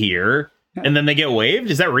wave me here, and then they get waved?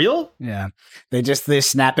 Is that real? Yeah, they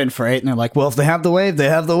snap in for 8 and they're like, well, if they have the wave, they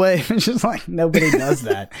have the wave. It's just like nobody does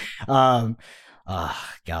that.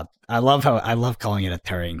 God, I love calling it a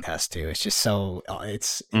Turing test too. It's just so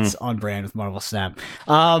it's on brand with Marvel Snap.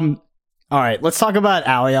 All right, let's talk about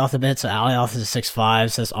Alioth a bit. So Alioth is a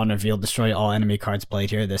 6/5, says unrevealed, destroy all enemy cards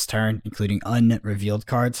played here this turn, including unrevealed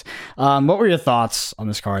cards. What were your thoughts on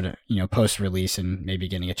this card, post release, and maybe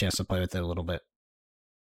getting a chance to play with it a little bit?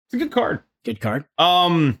 It's a good card. Good card.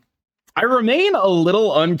 I remain a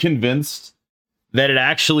little unconvinced that it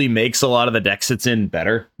actually makes a lot of the decks it's in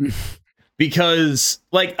better. Because,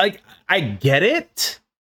 like, I get it,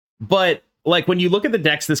 but, like, when you look at the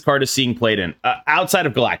decks this card is seeing played in, outside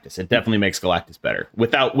of Galactus, it definitely makes Galactus better.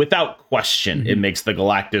 Without question, it makes the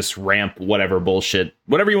Galactus ramp, whatever bullshit,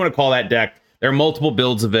 whatever you want to call that deck. There are multiple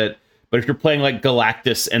builds of it, but if you're playing, like,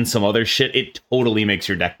 Galactus and some other shit, it totally makes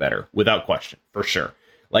your deck better, without question, for sure.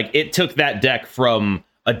 Like, it took that deck from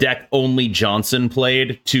a deck only Johnson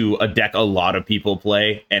played to a deck a lot of people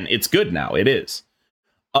play, and it's good now. It is.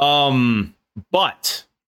 But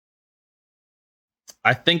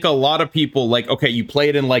I think a lot of people, like, okay, you play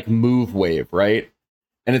it in like Move Wave, right?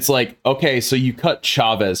 And it's like, okay, so you cut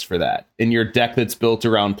Chavez for that in your deck that's built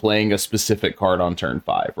around playing a specific card on turn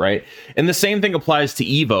 5, right? And the same thing applies to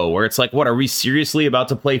Evo, where it's like, what, are we seriously about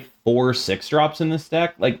to play 4 6-drops in this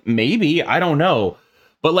deck? Like, maybe, I don't know.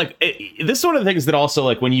 But like, this is one of the things that also,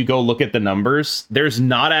 like, when you go look at the numbers, there's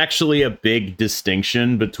not actually a big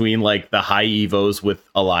distinction between like the high Evos with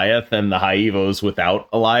Alioth and the high Evos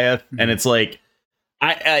without Alioth. And it's like,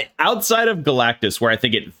 I outside of Galactus, where I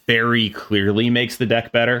think it very clearly makes the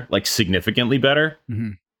deck better, like significantly better,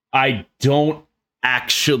 I don't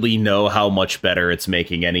actually know how much better it's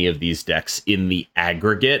making any of these decks in the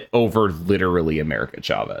aggregate over literally America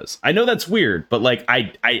Chavez. I know that's weird, but like,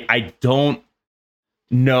 I don't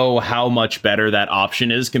know how much better that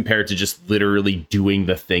option is compared to just literally doing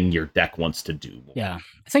the thing your deck wants to do. Yeah,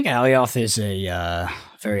 I think Alioth is a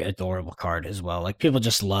very adorable card as well. Like, people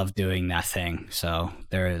just love doing that thing, so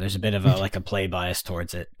there's a bit of a play bias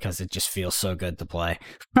towards it because it just feels so good to play.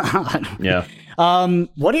 Yeah.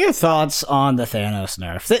 What are your thoughts on the Thanos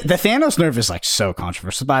nerf? The Thanos nerf is like so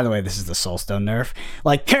controversial. By the way, this is the Soulstone nerf.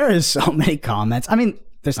 Like, there is so many comments. I mean,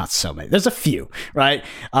 there's not so many. There's a few, right?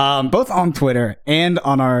 Both on Twitter and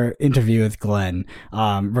on our interview with Glenn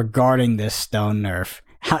regarding this stone nerf.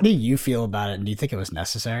 How do you feel about it? And do you think it was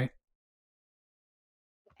necessary?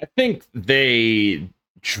 I think they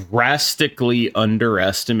drastically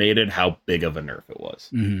underestimated how big of a nerf it was.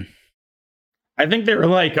 Mm-hmm. I think they were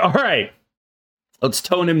like, all right, let's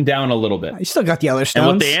tone him down a little bit. You still got the other stones.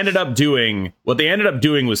 And what they ended up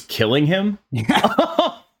doing was killing him.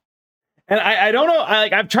 And I don't know.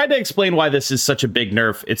 I've tried to explain why this is such a big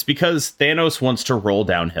nerf. It's because Thanos wants to roll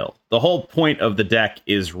downhill. The whole point of the deck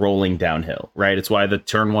is rolling downhill, right? It's why the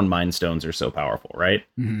turn 1 Mind Stones are so powerful, right?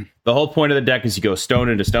 Mm-hmm. The whole point of the deck is you go stone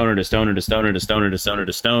into stone into stone into stone into stone into stone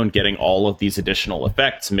into stone, getting all of these additional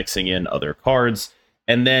effects, mixing in other cards.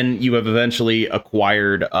 And then you have eventually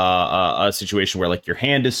acquired a situation where like your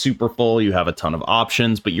hand is super full, you have a ton of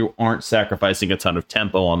options, but you aren't sacrificing a ton of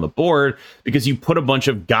tempo on the board because you put a bunch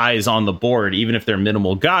of guys on the board. Even if they're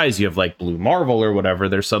minimal guys, you have like Blue Marvel or whatever,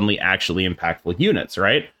 they're suddenly actually impactful units,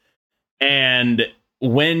 right? And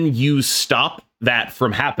when you stop that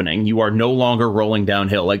from happening, you are no longer rolling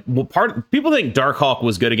downhill. Like people think Darkhawk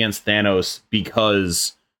was good against Thanos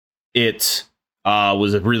because it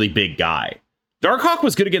was a really big guy. Darkhawk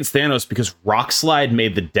was good against Thanos because Rock Slide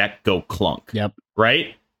made the deck go clunk. Yep.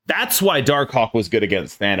 Right? That's why Darkhawk was good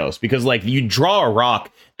against Thanos, because like you draw a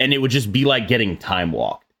rock and it would just be like getting time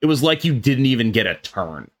walked. It was like you didn't even get a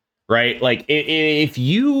turn, right? Like if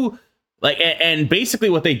you like, and basically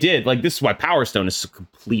what they did, like this is why Power Stone is a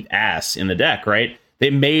complete ass in the deck, right? They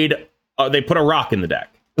put a rock in the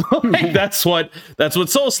deck. Like, that's what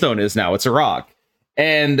Soul Stone is now. It's a rock,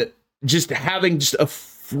 and just having just a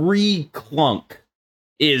free clunk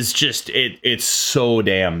is just it's so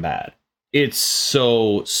damn bad. It's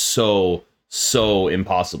so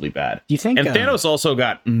impossibly bad. Do you think Thanos also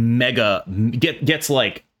got gets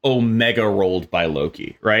like Omega rolled by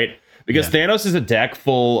Loki, right? Because Thanos is a deck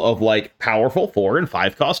full of like powerful 4 and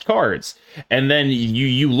 5 cost cards, and then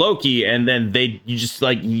you Loki, and then you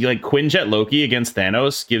Quinjet Loki against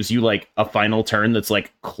Thanos gives you like a final turn that's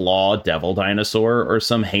like Claw Devil Dinosaur or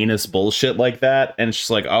some heinous bullshit like that, and it's just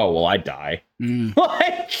like, oh well, I die.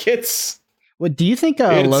 Like it's. Well, do you think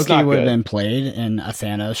Loki would have been played in a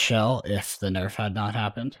Thanos shell if the nerf had not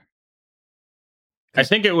happened? I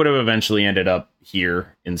think it would have eventually ended up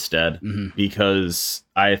here instead, because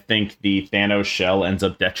I think the Thanos shell ends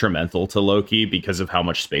up detrimental to Loki because of how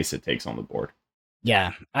much space it takes on the board.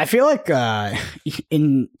 Yeah, I feel like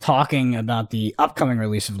in talking about the upcoming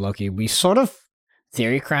release of Loki, we sort of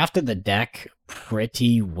theory crafted the deck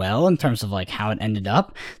pretty well in terms of like how it ended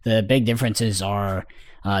up. The big differences are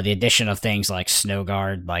the addition of things like Snow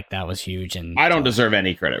Guard, like that was huge. And I don't deserve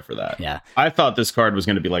any credit for that. Yeah, I thought this card was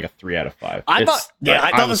going to be like a 3 out of 5. I thought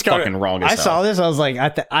this card fucking wrong. I saw this. I was like,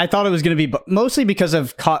 I thought it was going to be, but mostly because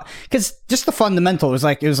of because just the fundamental was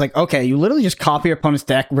like, it was like, okay, you literally just copy your opponent's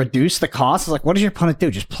deck, reduce the cost. It's like, what does your opponent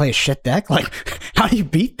do? Just play a shit deck? Like, how do you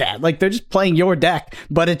beat that? Like, they're just playing your deck,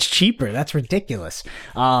 but it's cheaper. That's ridiculous.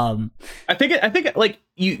 I think like.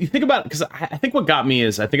 You think about it, because I think what got me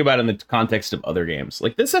is I think about it in the context of other games.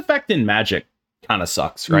 Like this effect in Magic kind of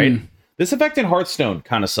sucks, right? This effect in Hearthstone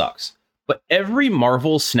kind of sucks. But every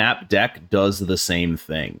Marvel Snap deck does the same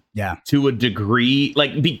thing. Yeah. To a degree,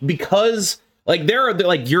 like because like they're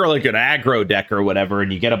like you're like an aggro deck or whatever,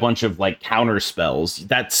 and you get a bunch of like counter spells.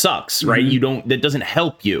 That sucks, right? That doesn't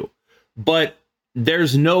help you. But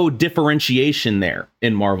there's no differentiation there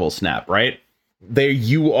in Marvel Snap, right?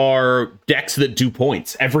 You are decks that do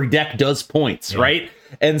points. Every deck does points, right?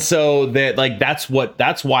 And so that like that's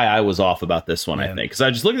why I was off about this one, I think, because I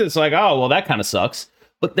just looked at this like, oh well, that kind of sucks.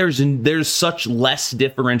 But there's such less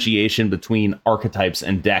differentiation between archetypes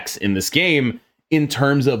and decks in this game in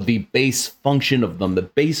terms of the base function of them. The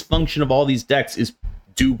base function of all these decks is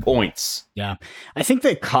do points. Yeah. I think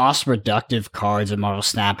the cost reductive cards in Marvel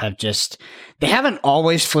Snap they haven't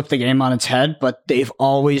always flipped the game on its head, but they've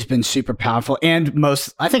always been super powerful. And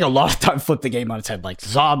I think a lot of time flipped the game on its head, like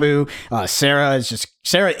Zabu.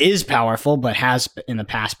 Sarah is powerful, but has in the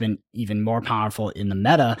past been even more powerful in the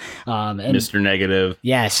meta. And Mr. Negative.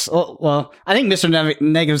 Yes. Well, I think Mr.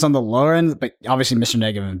 Negative's on the lower end, but obviously Mr.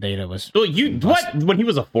 Negative in beta was. Well, when he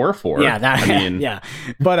was a 4/4. Yeah, yeah.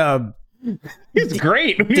 But he's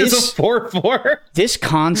great. He was a 4/4. This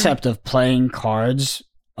concept of playing cards,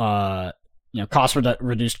 cost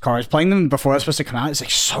reduced cards, playing them before they're supposed to come out, is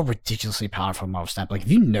like so ridiculously powerful in Marvel Snap. Like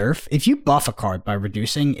if you buff a card by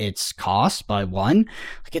reducing its cost by 1,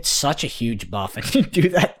 like it's such a huge buff, and you do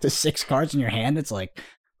that to 6 cards in your hand, it's like,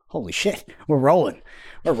 holy shit, we're rolling.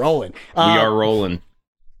 We are rolling.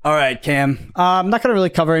 All right, Cam. I'm not going to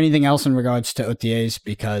really cover anything else in regards to OTAs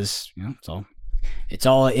because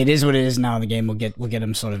it is what it is now in the game. We'll get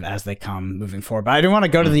them sort of as they come moving forward. But I do want to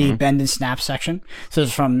go to the bend and snap section. So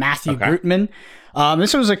it's from Matthew Grootman.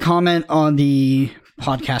 This was a comment on the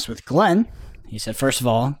podcast with Glenn. He said, first of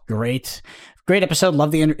all, great episode.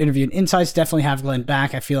 Love the interview and insights. Definitely have Glenn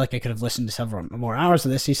back. I feel like I could have listened to several more hours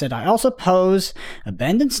of this. He said, I also pose a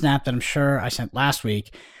bend and snap that I'm sure I sent last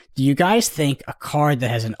week. Do you guys think a card that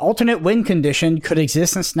has an alternate win condition could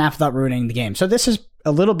exist in Snap without ruining the game? So this is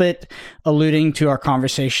a little bit alluding to our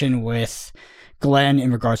conversation with Glenn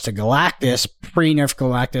in regards to Galactus, pre-nerf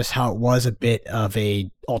Galactus, how it was a bit of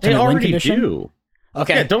a alternate win condition. They already do.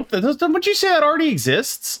 Okay. Yeah, don't you say that already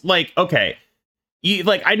exists? Like, okay.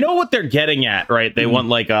 I know what they're getting at, right? They want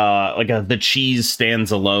like a the cheese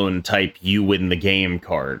stands alone type you win the game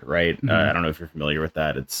card, right? I don't know if you're familiar with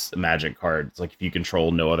that. It's a magic card. It's like if you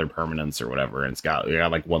control no other permanents or whatever, and it's got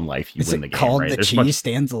like one life, you win the game. Called right? The cheese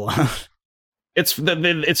stands alone. It's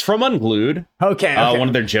from Unglued. Okay. One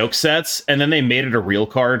of their joke sets, and then they made it a real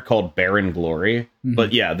card called Barren Glory.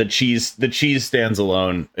 But yeah, the cheese stands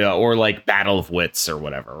alone, or like Battle of Wits or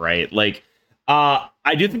whatever, right? Like,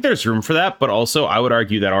 I do think there's room for that, but also I would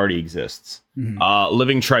argue that already exists.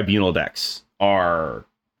 Living Tribunal decks are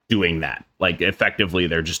doing that. Like, effectively,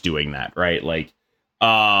 they're just doing that, right? Like,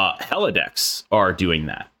 Hella decks are doing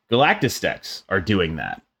that. Galactus decks are doing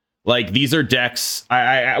that. Like, these are decks.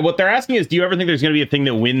 I what they're asking is, do you ever think there's going to be a thing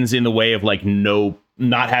that wins in the way of like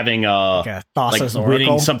not having like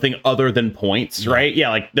winning something other than points, right? Yeah,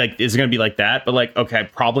 like is it going to be like that? But like, okay,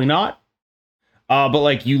 probably not. But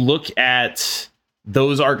like, you look at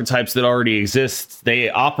those archetypes that already exist,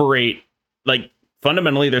 they operate like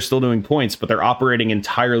fundamentally they're still doing points, but they're operating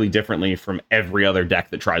entirely differently from every other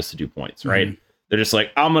deck that tries to do points, right? They're just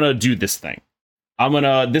like, I'm going to do this thing.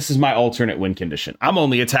 This is my alternate win condition. I'm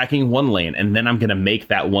only attacking one lane, and then I'm going to make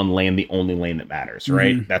that one lane the only lane that matters,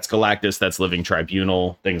 right? That's Galactus, that's Living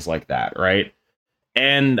Tribunal, things like that, right?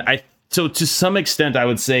 And so to some extent, I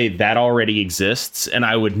would say that already exists, and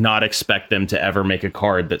I would not expect them to ever make a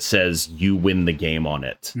card that says you win the game on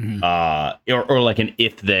it, or like an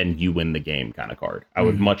if then you win the game kind of card. I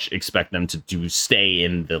would much expect them to stay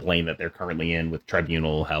in the lane that they're currently in with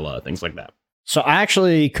Tribunal, Hella, things like that. So I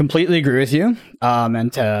actually completely agree with you.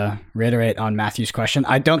 And to reiterate on Matthew's question,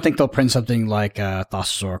 I don't think they'll print something like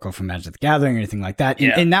Thassa's Oracle from Magic the Gathering or anything like that.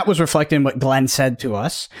 Yeah. And that was reflected in what Glenn said to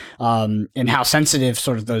us, and how sensitive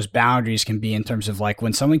sort of those boundaries can be in terms of like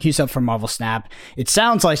when someone queues up for Marvel Snap, it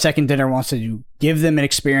sounds like Second Dinner wants to give them an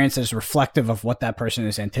experience that's reflective of what that person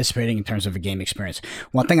is anticipating in terms of a game experience.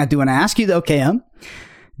 One thing I do want to ask you though, KM,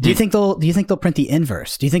 do you think they'll print the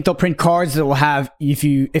inverse? Do you think they'll print cards that will have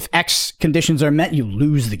if X conditions are met, you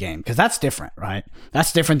lose the game? Because that's different, right?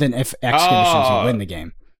 That's different than if X conditions you win the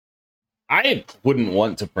game. I wouldn't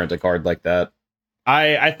want to print a card like that.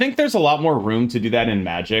 I think there's a lot more room to do that in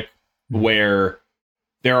Magic, where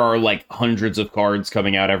there are like hundreds of cards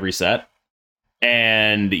coming out every set,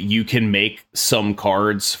 and you can make some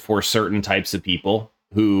cards for certain types of people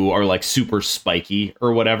who are like super spiky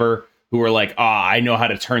or whatever, who are like, I know how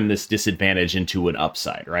to turn this disadvantage into an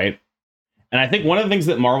upside, right? And I think one of the things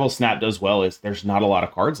that Marvel Snap does well is there's not a lot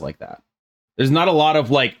of cards like that. There's not a lot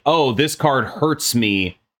of like, this card hurts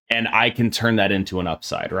me and I can turn that into an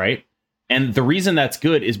upside, right? And the reason that's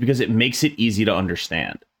good is because it makes it easy to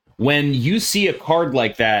understand. When you see a card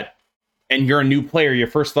like that and you're a new player, your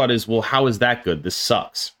first thought is, well, how is that good? This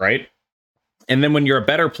sucks, right? And then when you're a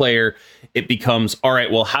better player, it becomes, all right,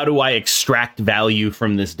 well, how do I extract value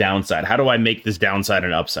from this downside? How do I make this downside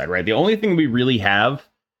an upside, right? The only thing we really have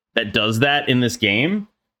that does that in this game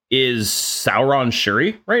is Sauron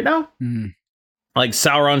Shuri right now. Like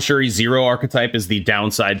Sauron Shuri 0 archetype is the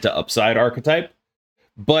downside to upside archetype.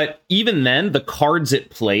 But even then, the cards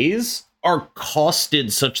it plays are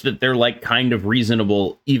costed such that they're like kind of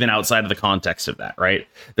reasonable even outside of the context of that, right?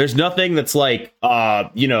 There's nothing that's like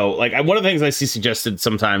like one of the things I see suggested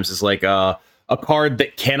sometimes is like a card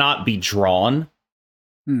that cannot be drawn,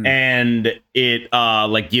 and it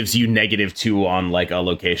like gives you -2 on like a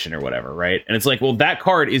location or whatever, right? And it's like, well, that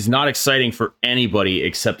card is not exciting for anybody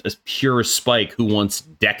except a pure spike who wants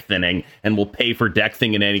deck thinning and will pay for deck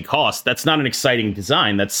thinning at any cost. That's not an exciting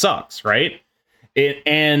design. That sucks, right?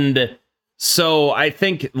 So I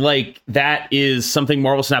think like that is something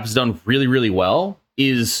Marvel Snap has done really, really well,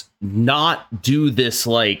 is not do this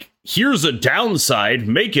like, here's a downside,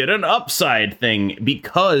 make it an upside thing,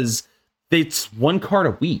 because it's one card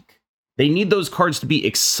a week. They need those cards to be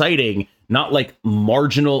exciting, not like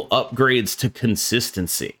marginal upgrades to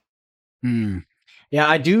consistency. Yeah,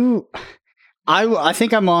 I do. I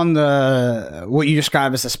think I'm on the what you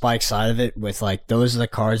describe as the spike side of it, with like those are the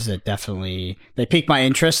cards that definitely they pique my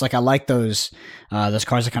interest. Like I like those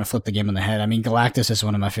cards that kind of flip the game on the head. I mean, Galactus is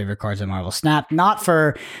one of my favorite cards in Marvel Snap. I'm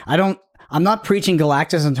not preaching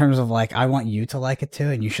Galactus in terms of like I want you to like it too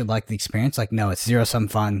and you should like the experience. Like no, it's zero sum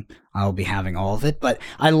fun. I'll be having all of it. But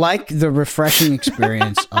I like the refreshing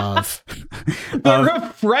experience of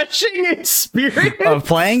refreshing experience of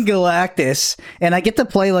playing Galactus, and I get to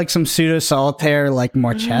play like some pseudo solitaire, like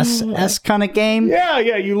more chess-esque kind of game. Yeah,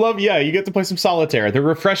 you get to play some solitaire. The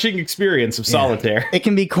refreshing experience of solitaire. It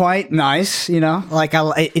can be quite nice, you know. Like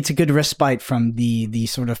it's a good respite from the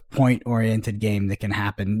sort of point-oriented game that can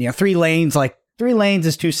happen. You know, 3 lanes, like 3 lanes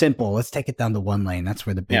is too simple. Let's take it down to 1 lane. That's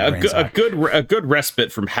where the big brains are. A good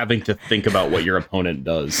respite from having to think about what your opponent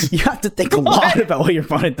does. You have to think a lot about what your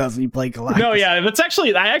opponent does when you play Galactus. No, yeah, that's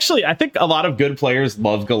actually I think a lot of good players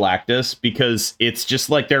love Galactus because it's just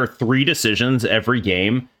like there are 3 decisions every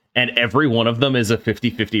game, and every one of them is a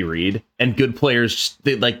 50-50 read. And good players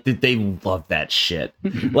they love that shit.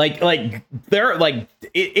 like they're like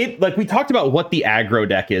it like we talked about what the aggro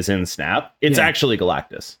deck is in Snap. It's actually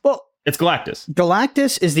Galactus. Well, it's Galactus.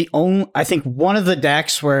 Galactus is the only, I think, one of the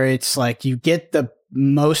decks where it's like you get the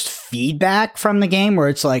most feedback from the game, where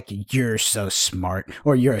it's like, you're so smart,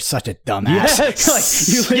 or you're such a dumbass. Yes.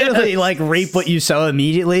 Like, you literally like reap what you sow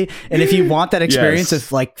immediately. And if you want that experience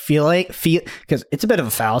of like feel because it's a bit of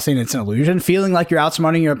a fallacy and it's an illusion, feeling like you're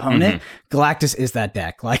outsmarting your opponent, Galactus is that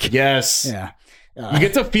deck. Like, yes. Yeah. You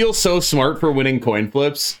get to feel so smart for winning coin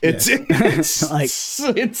flips. It's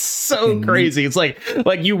so crazy. It's like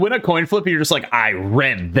you win a coin flip and you're just like, I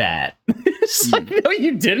read that. It's like, no,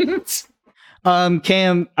 you didn't.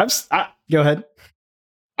 Cam, go ahead.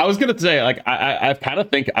 I was gonna say, like, I kind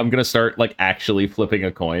of think I'm gonna start like actually flipping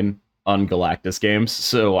a coin on Galactus games,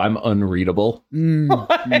 so I'm unreadable.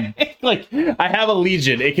 Like, I have a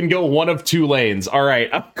Legion. It can go one of 2 lanes. All right,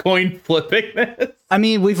 I'm coin flipping this. I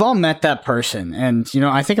mean, we've all met that person, and, you know,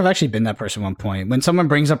 I think I've actually been that person at one point. When someone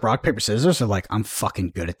brings up rock, paper, scissors, they're like, I'm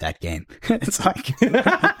fucking good at that game. It's like,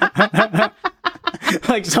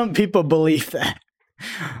 like some people believe that.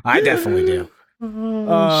 I definitely do.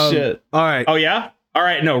 Shit. All right. Oh, yeah? All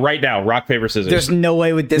right, no, right now, rock, paper, scissors. There's no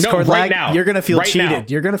way with Discord right lag. now. You're going to feel cheated. Now.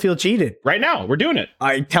 You're going to feel cheated. Right now, we're doing it.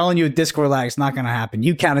 I'm telling you, with Discord lag, it's not going to happen.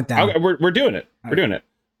 You count it down. Okay, we're doing it. We're doing it.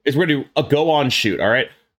 We're going to do a go on shoot, all right?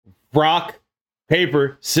 Rock,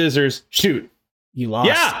 paper, scissors, shoot. You lost.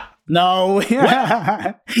 Yeah. No. This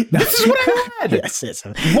is what I had. Yes.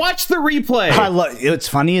 Watch the replay. What's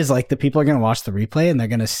funny is like the people are going to watch the replay and they're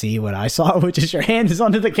going to see what I saw, which is your hand is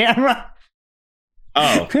under the camera.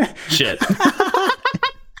 Oh, shit.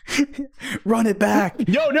 Run it back.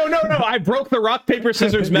 No. I broke the rock, paper,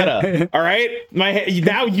 scissors meta. All right?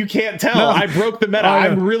 Now you can't tell. No. I broke the meta.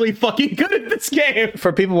 I'm really fucking good at this game.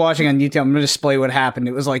 For people watching on YouTube, I'm going to display what happened.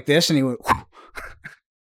 It was like this, and he went...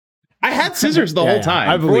 I had scissors the whole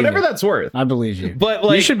time. For whatever that's worth. I believe you. But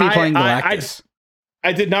like, you should be playing Galactus.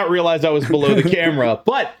 I did not realize I was below the camera,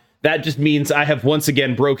 but that just means I have once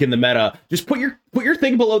again broken the meta. Just put your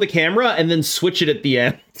thing below the camera and then switch it at the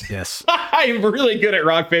end. Yes. I'm really good at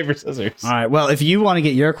rock, paper, scissors. All right. Well, if you want to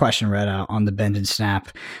get your question read out on the Bend and Snap,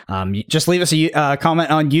 just leave us a comment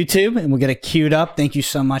on YouTube and we'll get it queued up. Thank you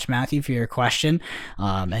so much, Matthew, for your question.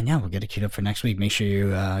 And yeah, we'll get it queued up for next week. Make sure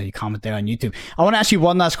you comment there on YouTube. I want to ask you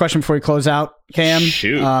one last question before we close out, Cam.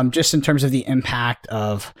 Shoot. Just in terms of the impact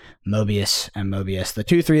of Mobius and Mobius. The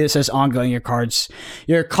 2-3 that says ongoing, your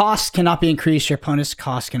costs cannot be increased, your opponent's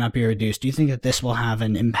costs cannot be reduced. Do you think that this will have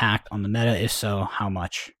an impact on the meta? If so, how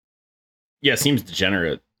much? Yeah, it seems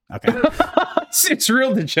degenerate. Okay. It's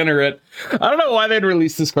real degenerate. I don't know why they'd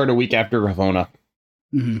release this card a week after Ravonna.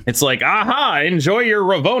 Mm-hmm. It's like, aha, enjoy your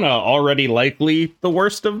Ravonna, already likely the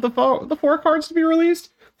worst of the 4 cards to be released,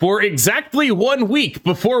 for exactly 1 week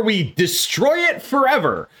before we destroy it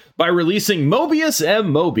forever by releasing Mobius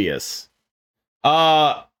and Mobius.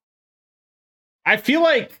 I feel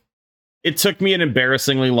like it took me an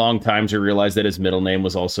embarrassingly long time to realize that his middle name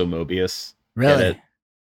was also Mobius. Really?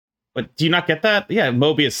 But do you not get that? Yeah,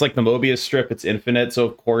 Mobius, like the Mobius strip, it's infinite, so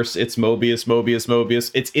of course it's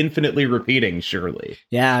Mobius. It's infinitely repeating, surely.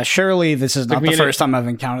 Yeah, surely this is not the first time I've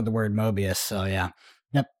encountered the word Mobius, so yeah.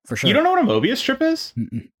 Yep, for sure. You don't know what a Mobius strip is?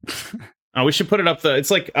 Oh, we should put it up.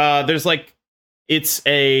 It's like, there's like, it's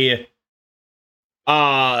a,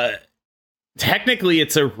 technically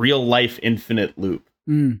it's a real life infinite loop.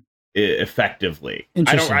 Effectively.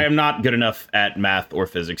 I am not good enough at math or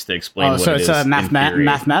physics to explain what it is. So it's a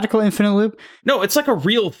mathematical infinite loop? No, it's like a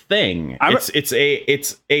real thing. It's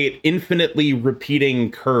a infinitely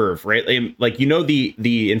repeating curve, right? Like, you know,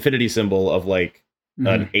 the infinity symbol of like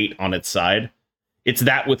an 8 on its side. It's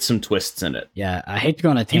that with some twists in it. Yeah, I hate to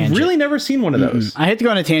go on a tangent. You've really never seen one of those. I hate to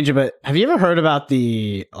go on a tangent, but have you ever heard about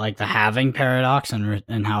the halving paradox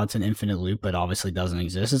and how it's an infinite loop, but obviously doesn't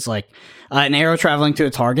exist? It's like an arrow traveling to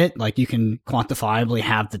a target. Like, you can quantifiably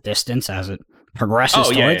have the distance as it progresses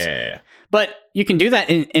towards. Yeah. But you can do that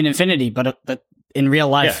in Infinity, but in real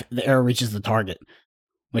life, the arrow reaches the target,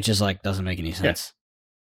 which is like doesn't make any sense.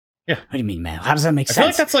 Yeah. What do you mean, man? How does that make sense? I feel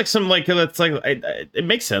like that's like some like that's like it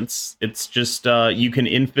makes sense. It's just you can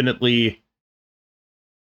infinitely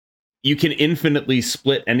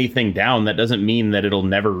split anything down. That doesn't mean that it'll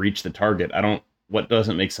never reach the target. What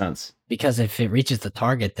doesn't make sense? Because if it reaches the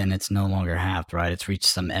target, then it's no longer halved, right? It's reached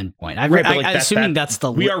some endpoint.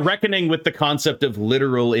 We are reckoning with the concept of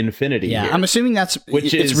literal infinity. Yeah, here, I'm assuming it's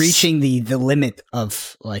reaching the limit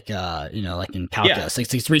of like like in calculus,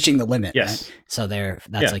 it's reaching the limit. Yes. Right? So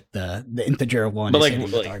that's like the integer of 1 but is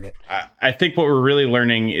hitting the target. I think what we're really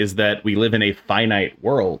learning is that we live in a finite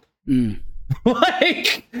world.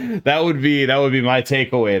 Like that would be my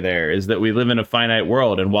takeaway there, is that we live in a finite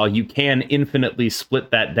world, and while you can infinitely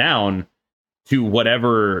split that down to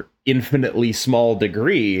whatever infinitely small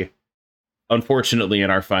degree, unfortunately in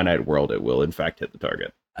our finite world it will in fact hit the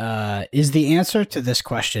target. Is the answer to this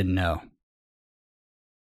question no?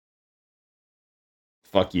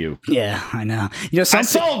 Fuck you. Yeah, I know.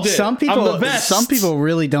 Some people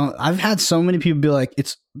really don't. I've had so many people be like,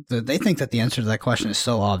 they think that the answer to that question is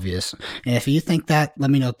so obvious. And if you think that,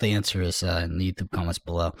 let me know what the answer is in the YouTube comments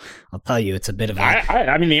below. I'll tell you, it's a bit of a...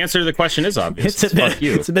 I mean, the answer to the question is obvious. It's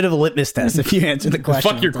a bit of a litmus test if you answer the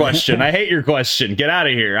question. Fuck your question. I hate your question. Get out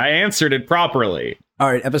of here. I answered it properly.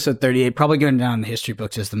 All right, episode 38, probably going down in the history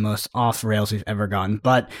books as the most off rails we've ever gotten,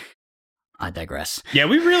 but I digress. Yeah,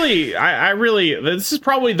 this is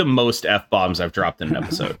probably the most F-bombs I've dropped in an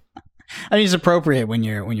episode. I mean, it's appropriate when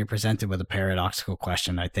you're presented with a paradoxical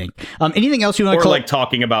question, I think. Anything else you want to... like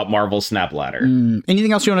talking about Marvel Snap Ladder.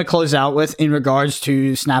 Anything else you want to close out with in regards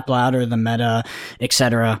to Snap Ladder, the meta,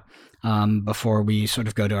 etc., before we sort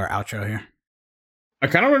of go to our outro here? I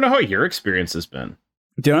kind of want to know how your experience has been.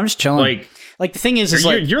 Dude, I'm just chilling. Like the thing is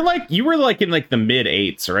you were like in like the mid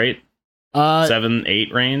 8s, right?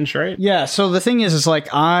 7-8 range, right? Yeah. So the thing is like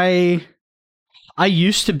I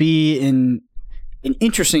used to be in an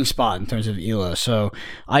interesting spot in terms of ELO. So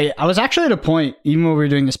I was actually at a point, even when we were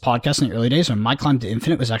doing this podcast in the early days, when my climb to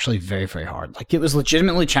Infinite was actually very, very hard. Like it was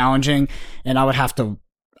legitimately challenging, and I would have to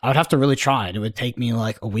really try it. It would take me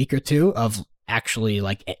like a week or two of actually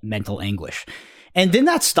like mental anguish. And then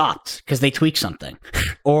that stopped because they tweaked something,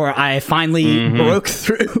 or I finally broke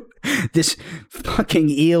through this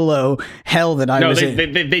fucking ELO hell that I was in.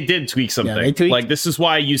 They did tweak something. Yeah, they tweaked. Like this is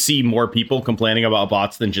why you see more people complaining about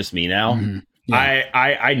bots than just me now. Yeah.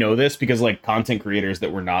 I know this because like content creators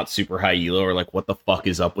that were not super high ELO are like, what the fuck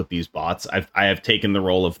is up with these bots? I have taken the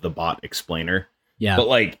role of the bot explainer. Yeah,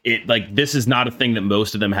 but this is not a thing that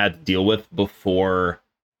most of them had to deal with before.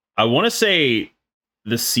 I want to say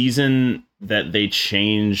the season that they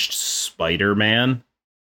changed Spider-Man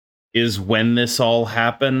is when this all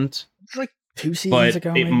happened. It's like 2 seasons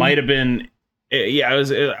ago. It might have been.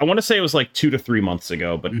 I want to say it was like 2 to 3 months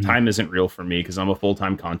ago, but time isn't real for me because I'm a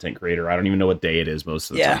full-time content creator. I don't even know what day it is most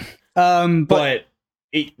of the time. But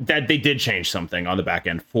that they did change something on the back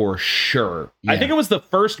end for sure. Yeah. I think it was the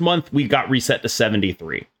first month we got reset to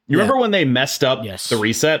 73. You remember when they messed up the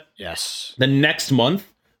reset? Yes. The next month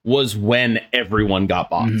was when everyone got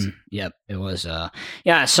bots. Yep, it was.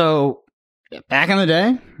 So back in the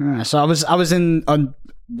day, so I was in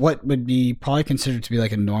what would be probably considered to be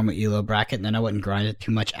like a normal ELO bracket, and then I wouldn't grind it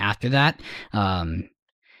too much after that.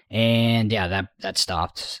 And yeah, that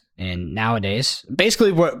stopped. And nowadays,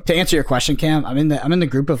 basically, to answer your question, Cam, I'm in the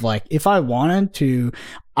group of like, if I wanted to,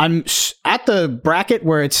 I'm at the bracket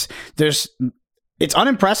where it's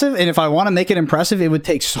unimpressive, and if I want to make it impressive, it would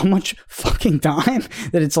take so much fucking time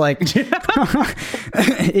that it's like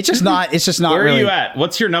it's just not Where really. Are you at?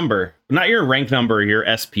 What's your number? Not your rank number, your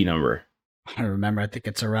SP number. I remember. I think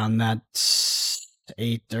it's around that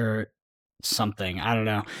 8 or something. I don't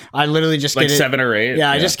know. I literally just like get it. 7 or 8.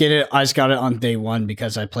 Yeah, I just get it. I just got it on day 1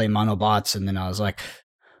 because I play monobots, and then I was like,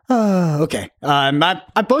 okay. I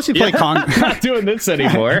mostly play Kong. I'm not doing this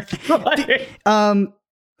anymore.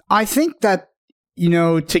 I think that,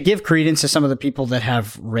 to give credence to some of the people that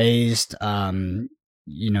have raised,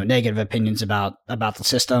 negative opinions about the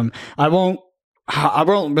system, I won't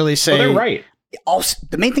really say. They're right.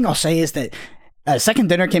 The main thing I'll say is that Second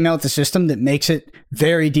Dinner came out with a system that makes it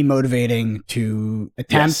very demotivating to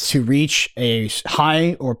attempt to reach a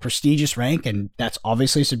high or prestigious rank, and that's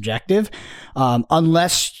obviously subjective,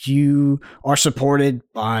 unless you are supported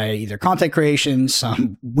by either content creation,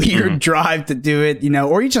 some weird drive to do it,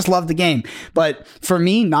 or you just love the game. But for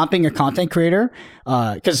me, not being a content creator,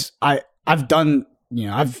 because I've done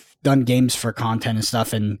games for content and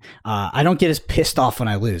stuff, and I don't get as pissed off when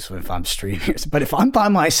I lose if I'm streaming. But if I'm by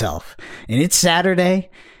myself and it's Saturday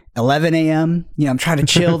 11 a.m. You know, I'm trying to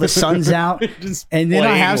chill. The sun's out. And then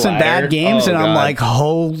I have some bad games and I'm like,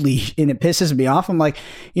 holy, and it pisses me off. I'm like,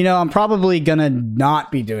 you know, I'm probably going to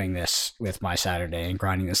not be doing this with my Saturday and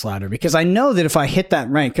grinding this ladder because I know that if I hit that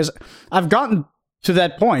rank, because I've gotten to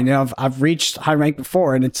that point, you know, I've reached high rank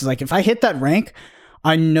before. And it's like, if I hit that rank,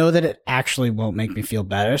 I know that it actually won't make me feel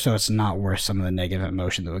better, so it's not worth some of the negative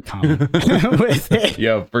emotion that would come with it.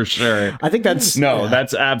 Yeah, for sure. I think that's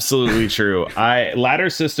that's absolutely true. Ladder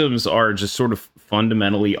systems are just sort of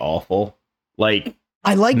fundamentally awful. Like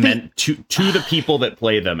I like meant to the people that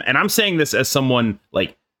play them, and I'm saying this as someone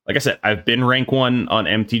like I said, I've been rank 1 on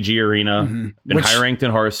MTG Arena, been high ranked in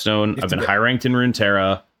Hearthstone, I've been high ranked in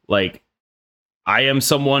Runeterra, like. I am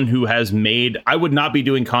someone who has I would not be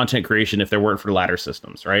doing content creation if there weren't for ladder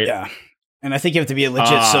systems, right? Yeah. And I think you have to be a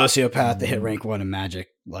legit sociopath to hit rank 1 in Magic.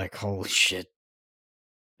 Like, holy shit.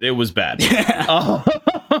 It was bad.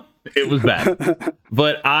 It was bad.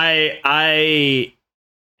 But I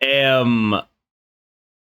am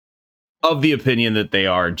of the opinion that they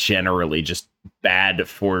are generally just bad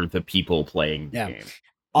for the people playing the game.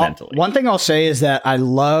 Mentally. One thing I'll say is that I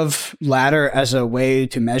love ladder as a way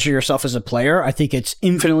to measure yourself as a player. I think it's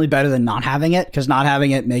infinitely better than not having it because not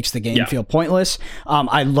having it makes the game feel pointless.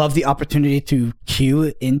 I love the opportunity to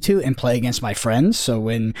queue into and play against my friends. So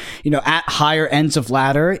when, you know, at higher ends of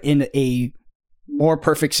ladder in a more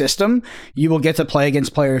perfect system, you will get to play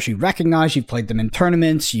against players you recognize. You've played them in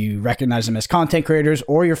tournaments, you recognize them as content creators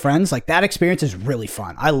or your friends. Like that experience is really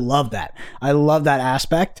fun. I love that. I love that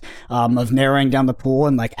aspect of narrowing down the pool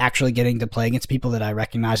and like actually getting to play against people that I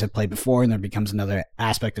recognize have played before, and there becomes another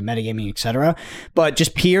aspect of metagaming, etc. But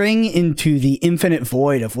just peering into the infinite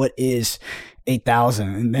void of what is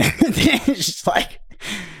 8,000, and then it's just like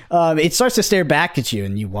it starts to stare back at you,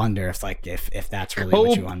 and you wonder if that's really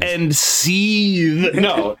what you want. And seethe.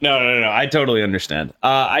 No. I totally understand.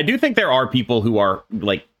 I do think there are people who are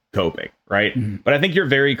like coping, right? Mm-hmm. But I think you're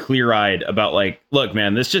very clear-eyed about like, look,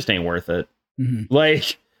 man, this just ain't worth it. Mm-hmm.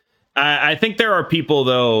 Like, I think there are people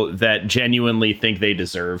though that genuinely think they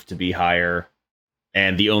deserve to be higher,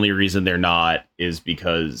 and the only reason they're not is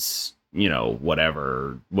because, you know,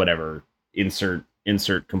 whatever.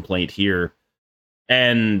 Insert complaint here.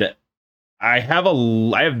 And I have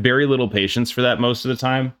very little patience for that most of the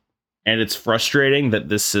time. And it's frustrating that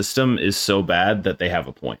this system is so bad that they have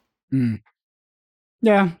a point. Mm.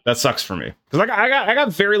 Yeah. That sucks for me. Because I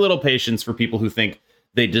got very little patience for people who think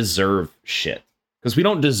they deserve shit. Because we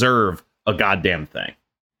don't deserve a goddamn thing.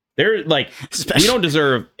 They're like, we don't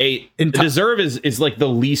deserve deserve is like the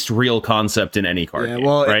least real concept in any card game,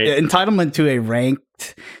 well, right? Entitlement to a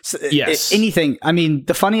ranked, anything. I mean,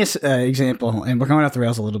 the funniest example, and we're going off the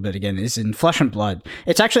rails a little bit again, is in Flesh and Blood.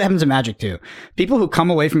 It actually happens in Magic too. People who come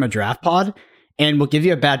away from a draft pod and will give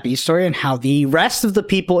you a bad beat story and how the rest of the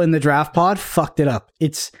people in the draft pod fucked it up.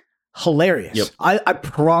 It's hilarious. Yep. I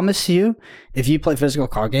promise you, if you play physical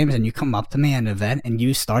card games and you come up to me at an event and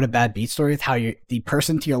you start a bad beat story with how the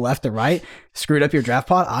person to your left or right screwed up your draft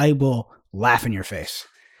pod, I will laugh in your face.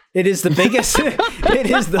 It is the biggest it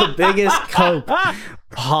is the biggest cope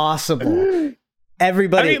possible.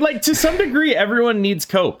 Everybody, I mean, like, to some degree, everyone needs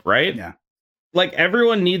cope, right? Yeah. Like,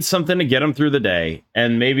 everyone needs something to get them through the day,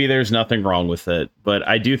 and maybe there's nothing wrong with it, but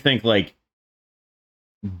I do think, like,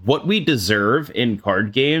 what we deserve in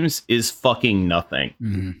card games is fucking nothing.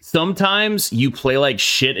 Mm-hmm. Sometimes you play like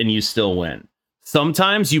shit and you still win.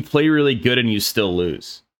 Sometimes you play really good and you still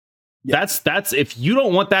lose. Yep. That's if you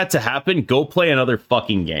don't want that to happen, go play another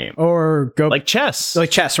fucking game or go like chess,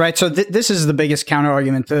 right? So this is the biggest counter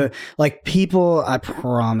argument to like people. I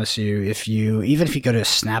promise you, even if you go to a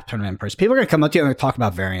Snap tournament in person, people are going to come up to you and talk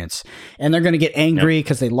about variance, and they're going to get angry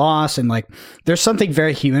because they lost, and like there's something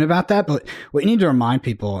very human about that. But what you need to remind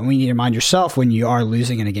people, and we need to remind yourself when you are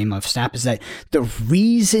losing in a game of Snap, is that the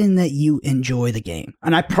reason that you enjoy the game,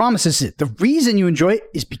 and I promise this is it, the reason you enjoy it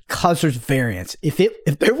is because there's variance. If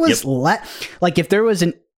there was like if there was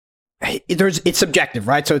it's subjective,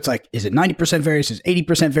 right? So it's like, is it 90% variance? Is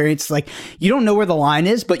 80% variance? Like, you don't know where the line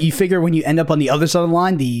is, but you figure when you end up on the other side of the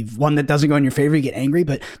line, the one that doesn't go in your favor, you get angry.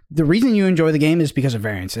 But the reason you enjoy the game is because of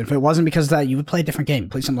variance. And if it wasn't because of that, you would play a different game,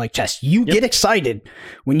 play something like chess. You get excited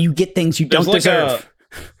when you get things you don't deserve.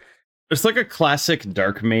 There's like a classic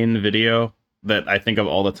Darkmane video that I think of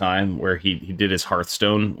all the time where he did his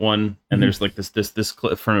Hearthstone one. And there's like this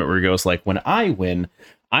clip from it where he goes like, when I win,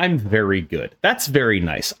 I'm very good. That's very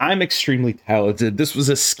nice. I'm extremely talented. This was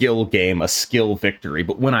a skill game, a skill victory.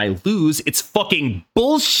 But when I lose, it's fucking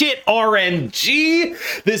bullshit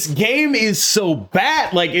RNG. This game is so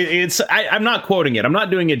bad. Like, I'm not quoting it. I'm not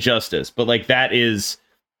doing it justice. But like, that is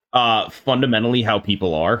fundamentally how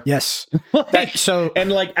people are. Yes.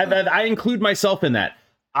 I include myself in that.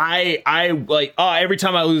 I like, every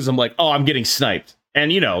time I lose, I'm like, I'm getting sniped.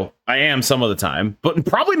 And, I am some of the time, but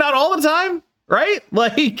probably not all the time, right?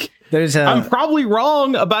 Like, I'm probably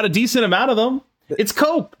wrong about a decent amount of them. It's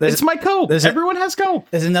cope. It's my cope. Everyone has cope.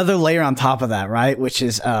 There's another layer on top of that, right? Which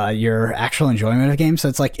is your actual enjoyment of games. So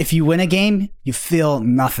it's like, if you win a game, you feel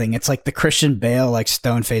nothing. It's like the Christian Bale, like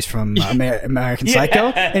stone face from American Psycho.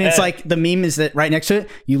 And it's like, the meme is that right next to it,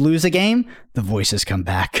 you lose a game, the voices come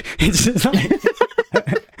back. It's just like,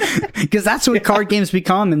 because that's what card games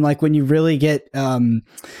become. And like when you really get when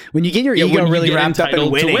you get your ego really wrapped up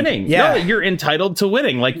in winning. Yeah, you're entitled to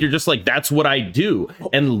winning. Like, you're just like, that's what I do.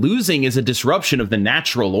 And losing is a disruption of the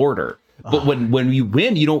natural order. But when you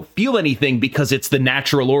win, you don't feel anything because it's the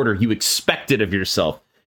natural order. You expect it of yourself.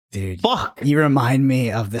 Dude, fuck. You remind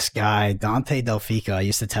me of this guy, Dante Delfico. I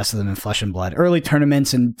used to test with him in Flesh and Blood, early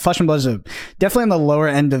tournaments, and Flesh and Blood is definitely on the lower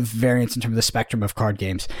end of variance in terms of the spectrum of card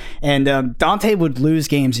games. And Dante would lose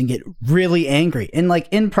games and get really angry, and like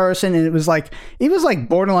in person, and it was like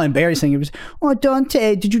borderline embarrassing. It was, oh,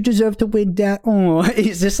 Dante, did you deserve to win that? Oh,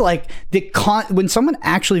 it's just like when someone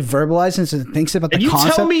actually verbalizes and thinks about the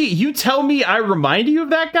concept. You tell me, I remind you of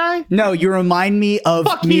that guy? No, you remind me of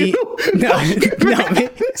Fuck me. You. No.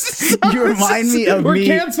 You remind me of We're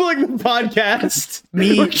canceling the podcast.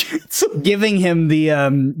 Me giving him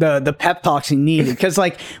the pep talks he needed, because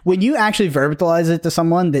like when you actually verbalize it to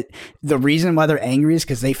someone that the reason why they're angry is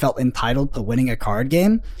because they felt entitled to winning a card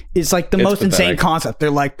game, is like the most insane concept. They're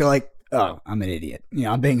like, oh, I'm an idiot.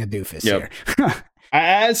 I'm being a doofus here.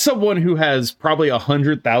 As someone who has probably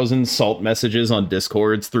 100,000 salt messages on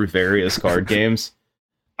Discords through various card games,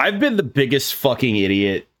 I've been the biggest fucking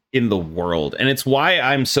idiot in the world, and it's why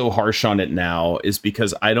I'm so harsh on it now, is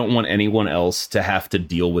because I don't want anyone else to have to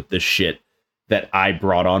deal with the shit that I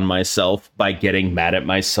brought on myself by getting mad at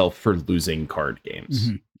myself for losing card games.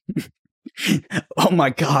 Mm-hmm. Oh my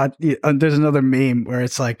god, there's another meme where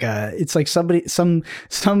it's like somebody, some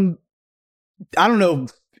I don't know,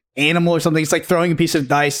 animal or something. It's like throwing a piece of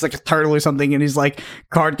dice, like a turtle or something, and he's like,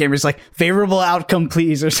 card gamer's like, favorable outcome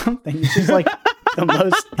please, or something. It's just like the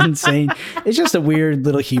most insane. It's just a weird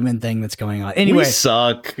little human thing that's going on. Anyway, we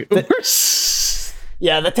suck. The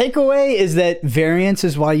takeaway is that variance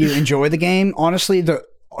is why you enjoy the game. Honestly,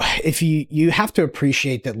 if you have to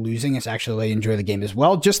appreciate that losing is actually why you enjoy the game as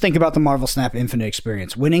well. Just think about the Marvel Snap Infinite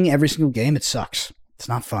experience. Winning every single game, it sucks. It's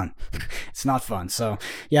not fun. It's not fun. So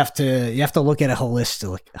you have to look at it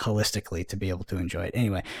holistically to be able to enjoy it.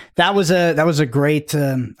 Anyway, that was a great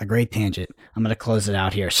tangent. I'm going to close it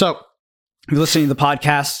out here. So if you're listening to the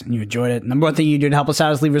podcast and you enjoyed it, number one thing you do to help us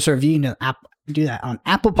out is leave us a review. Do that on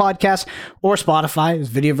Apple Podcasts or Spotify. There's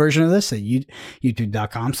a video version of this at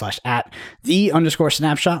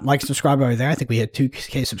youtube.com/@the_snapshot. Like and subscribe over there. I think we had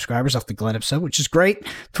 2K subscribers off the Glenn episode, which is great.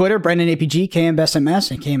 Twitter, Brendan APG,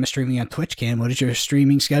 KMBestMS, and KM is streaming on Twitch. KM, what is your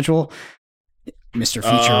streaming schedule? Mr.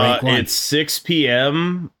 Feature Rank 1. It's 6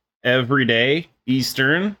 p.m. every day,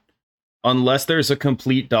 Eastern, unless there's a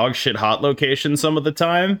complete dog shit hot location some of the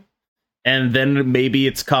time. And then maybe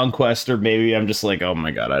it's Conquest, or maybe I'm just like, oh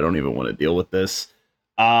my god, I don't even want to deal with this.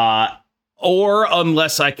 Or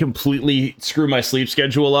unless I completely screw my sleep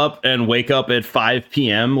schedule up and wake up at 5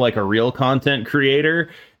 p.m. like a real content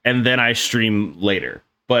creator, and then I stream later.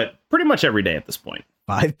 But pretty much every day at this point.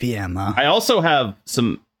 5 p.m., huh? I also have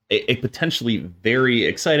a potentially very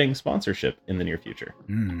exciting sponsorship in the near future.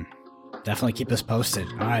 Definitely keep us posted.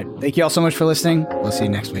 All right. Thank you all so much for listening. We'll see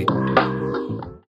you next week.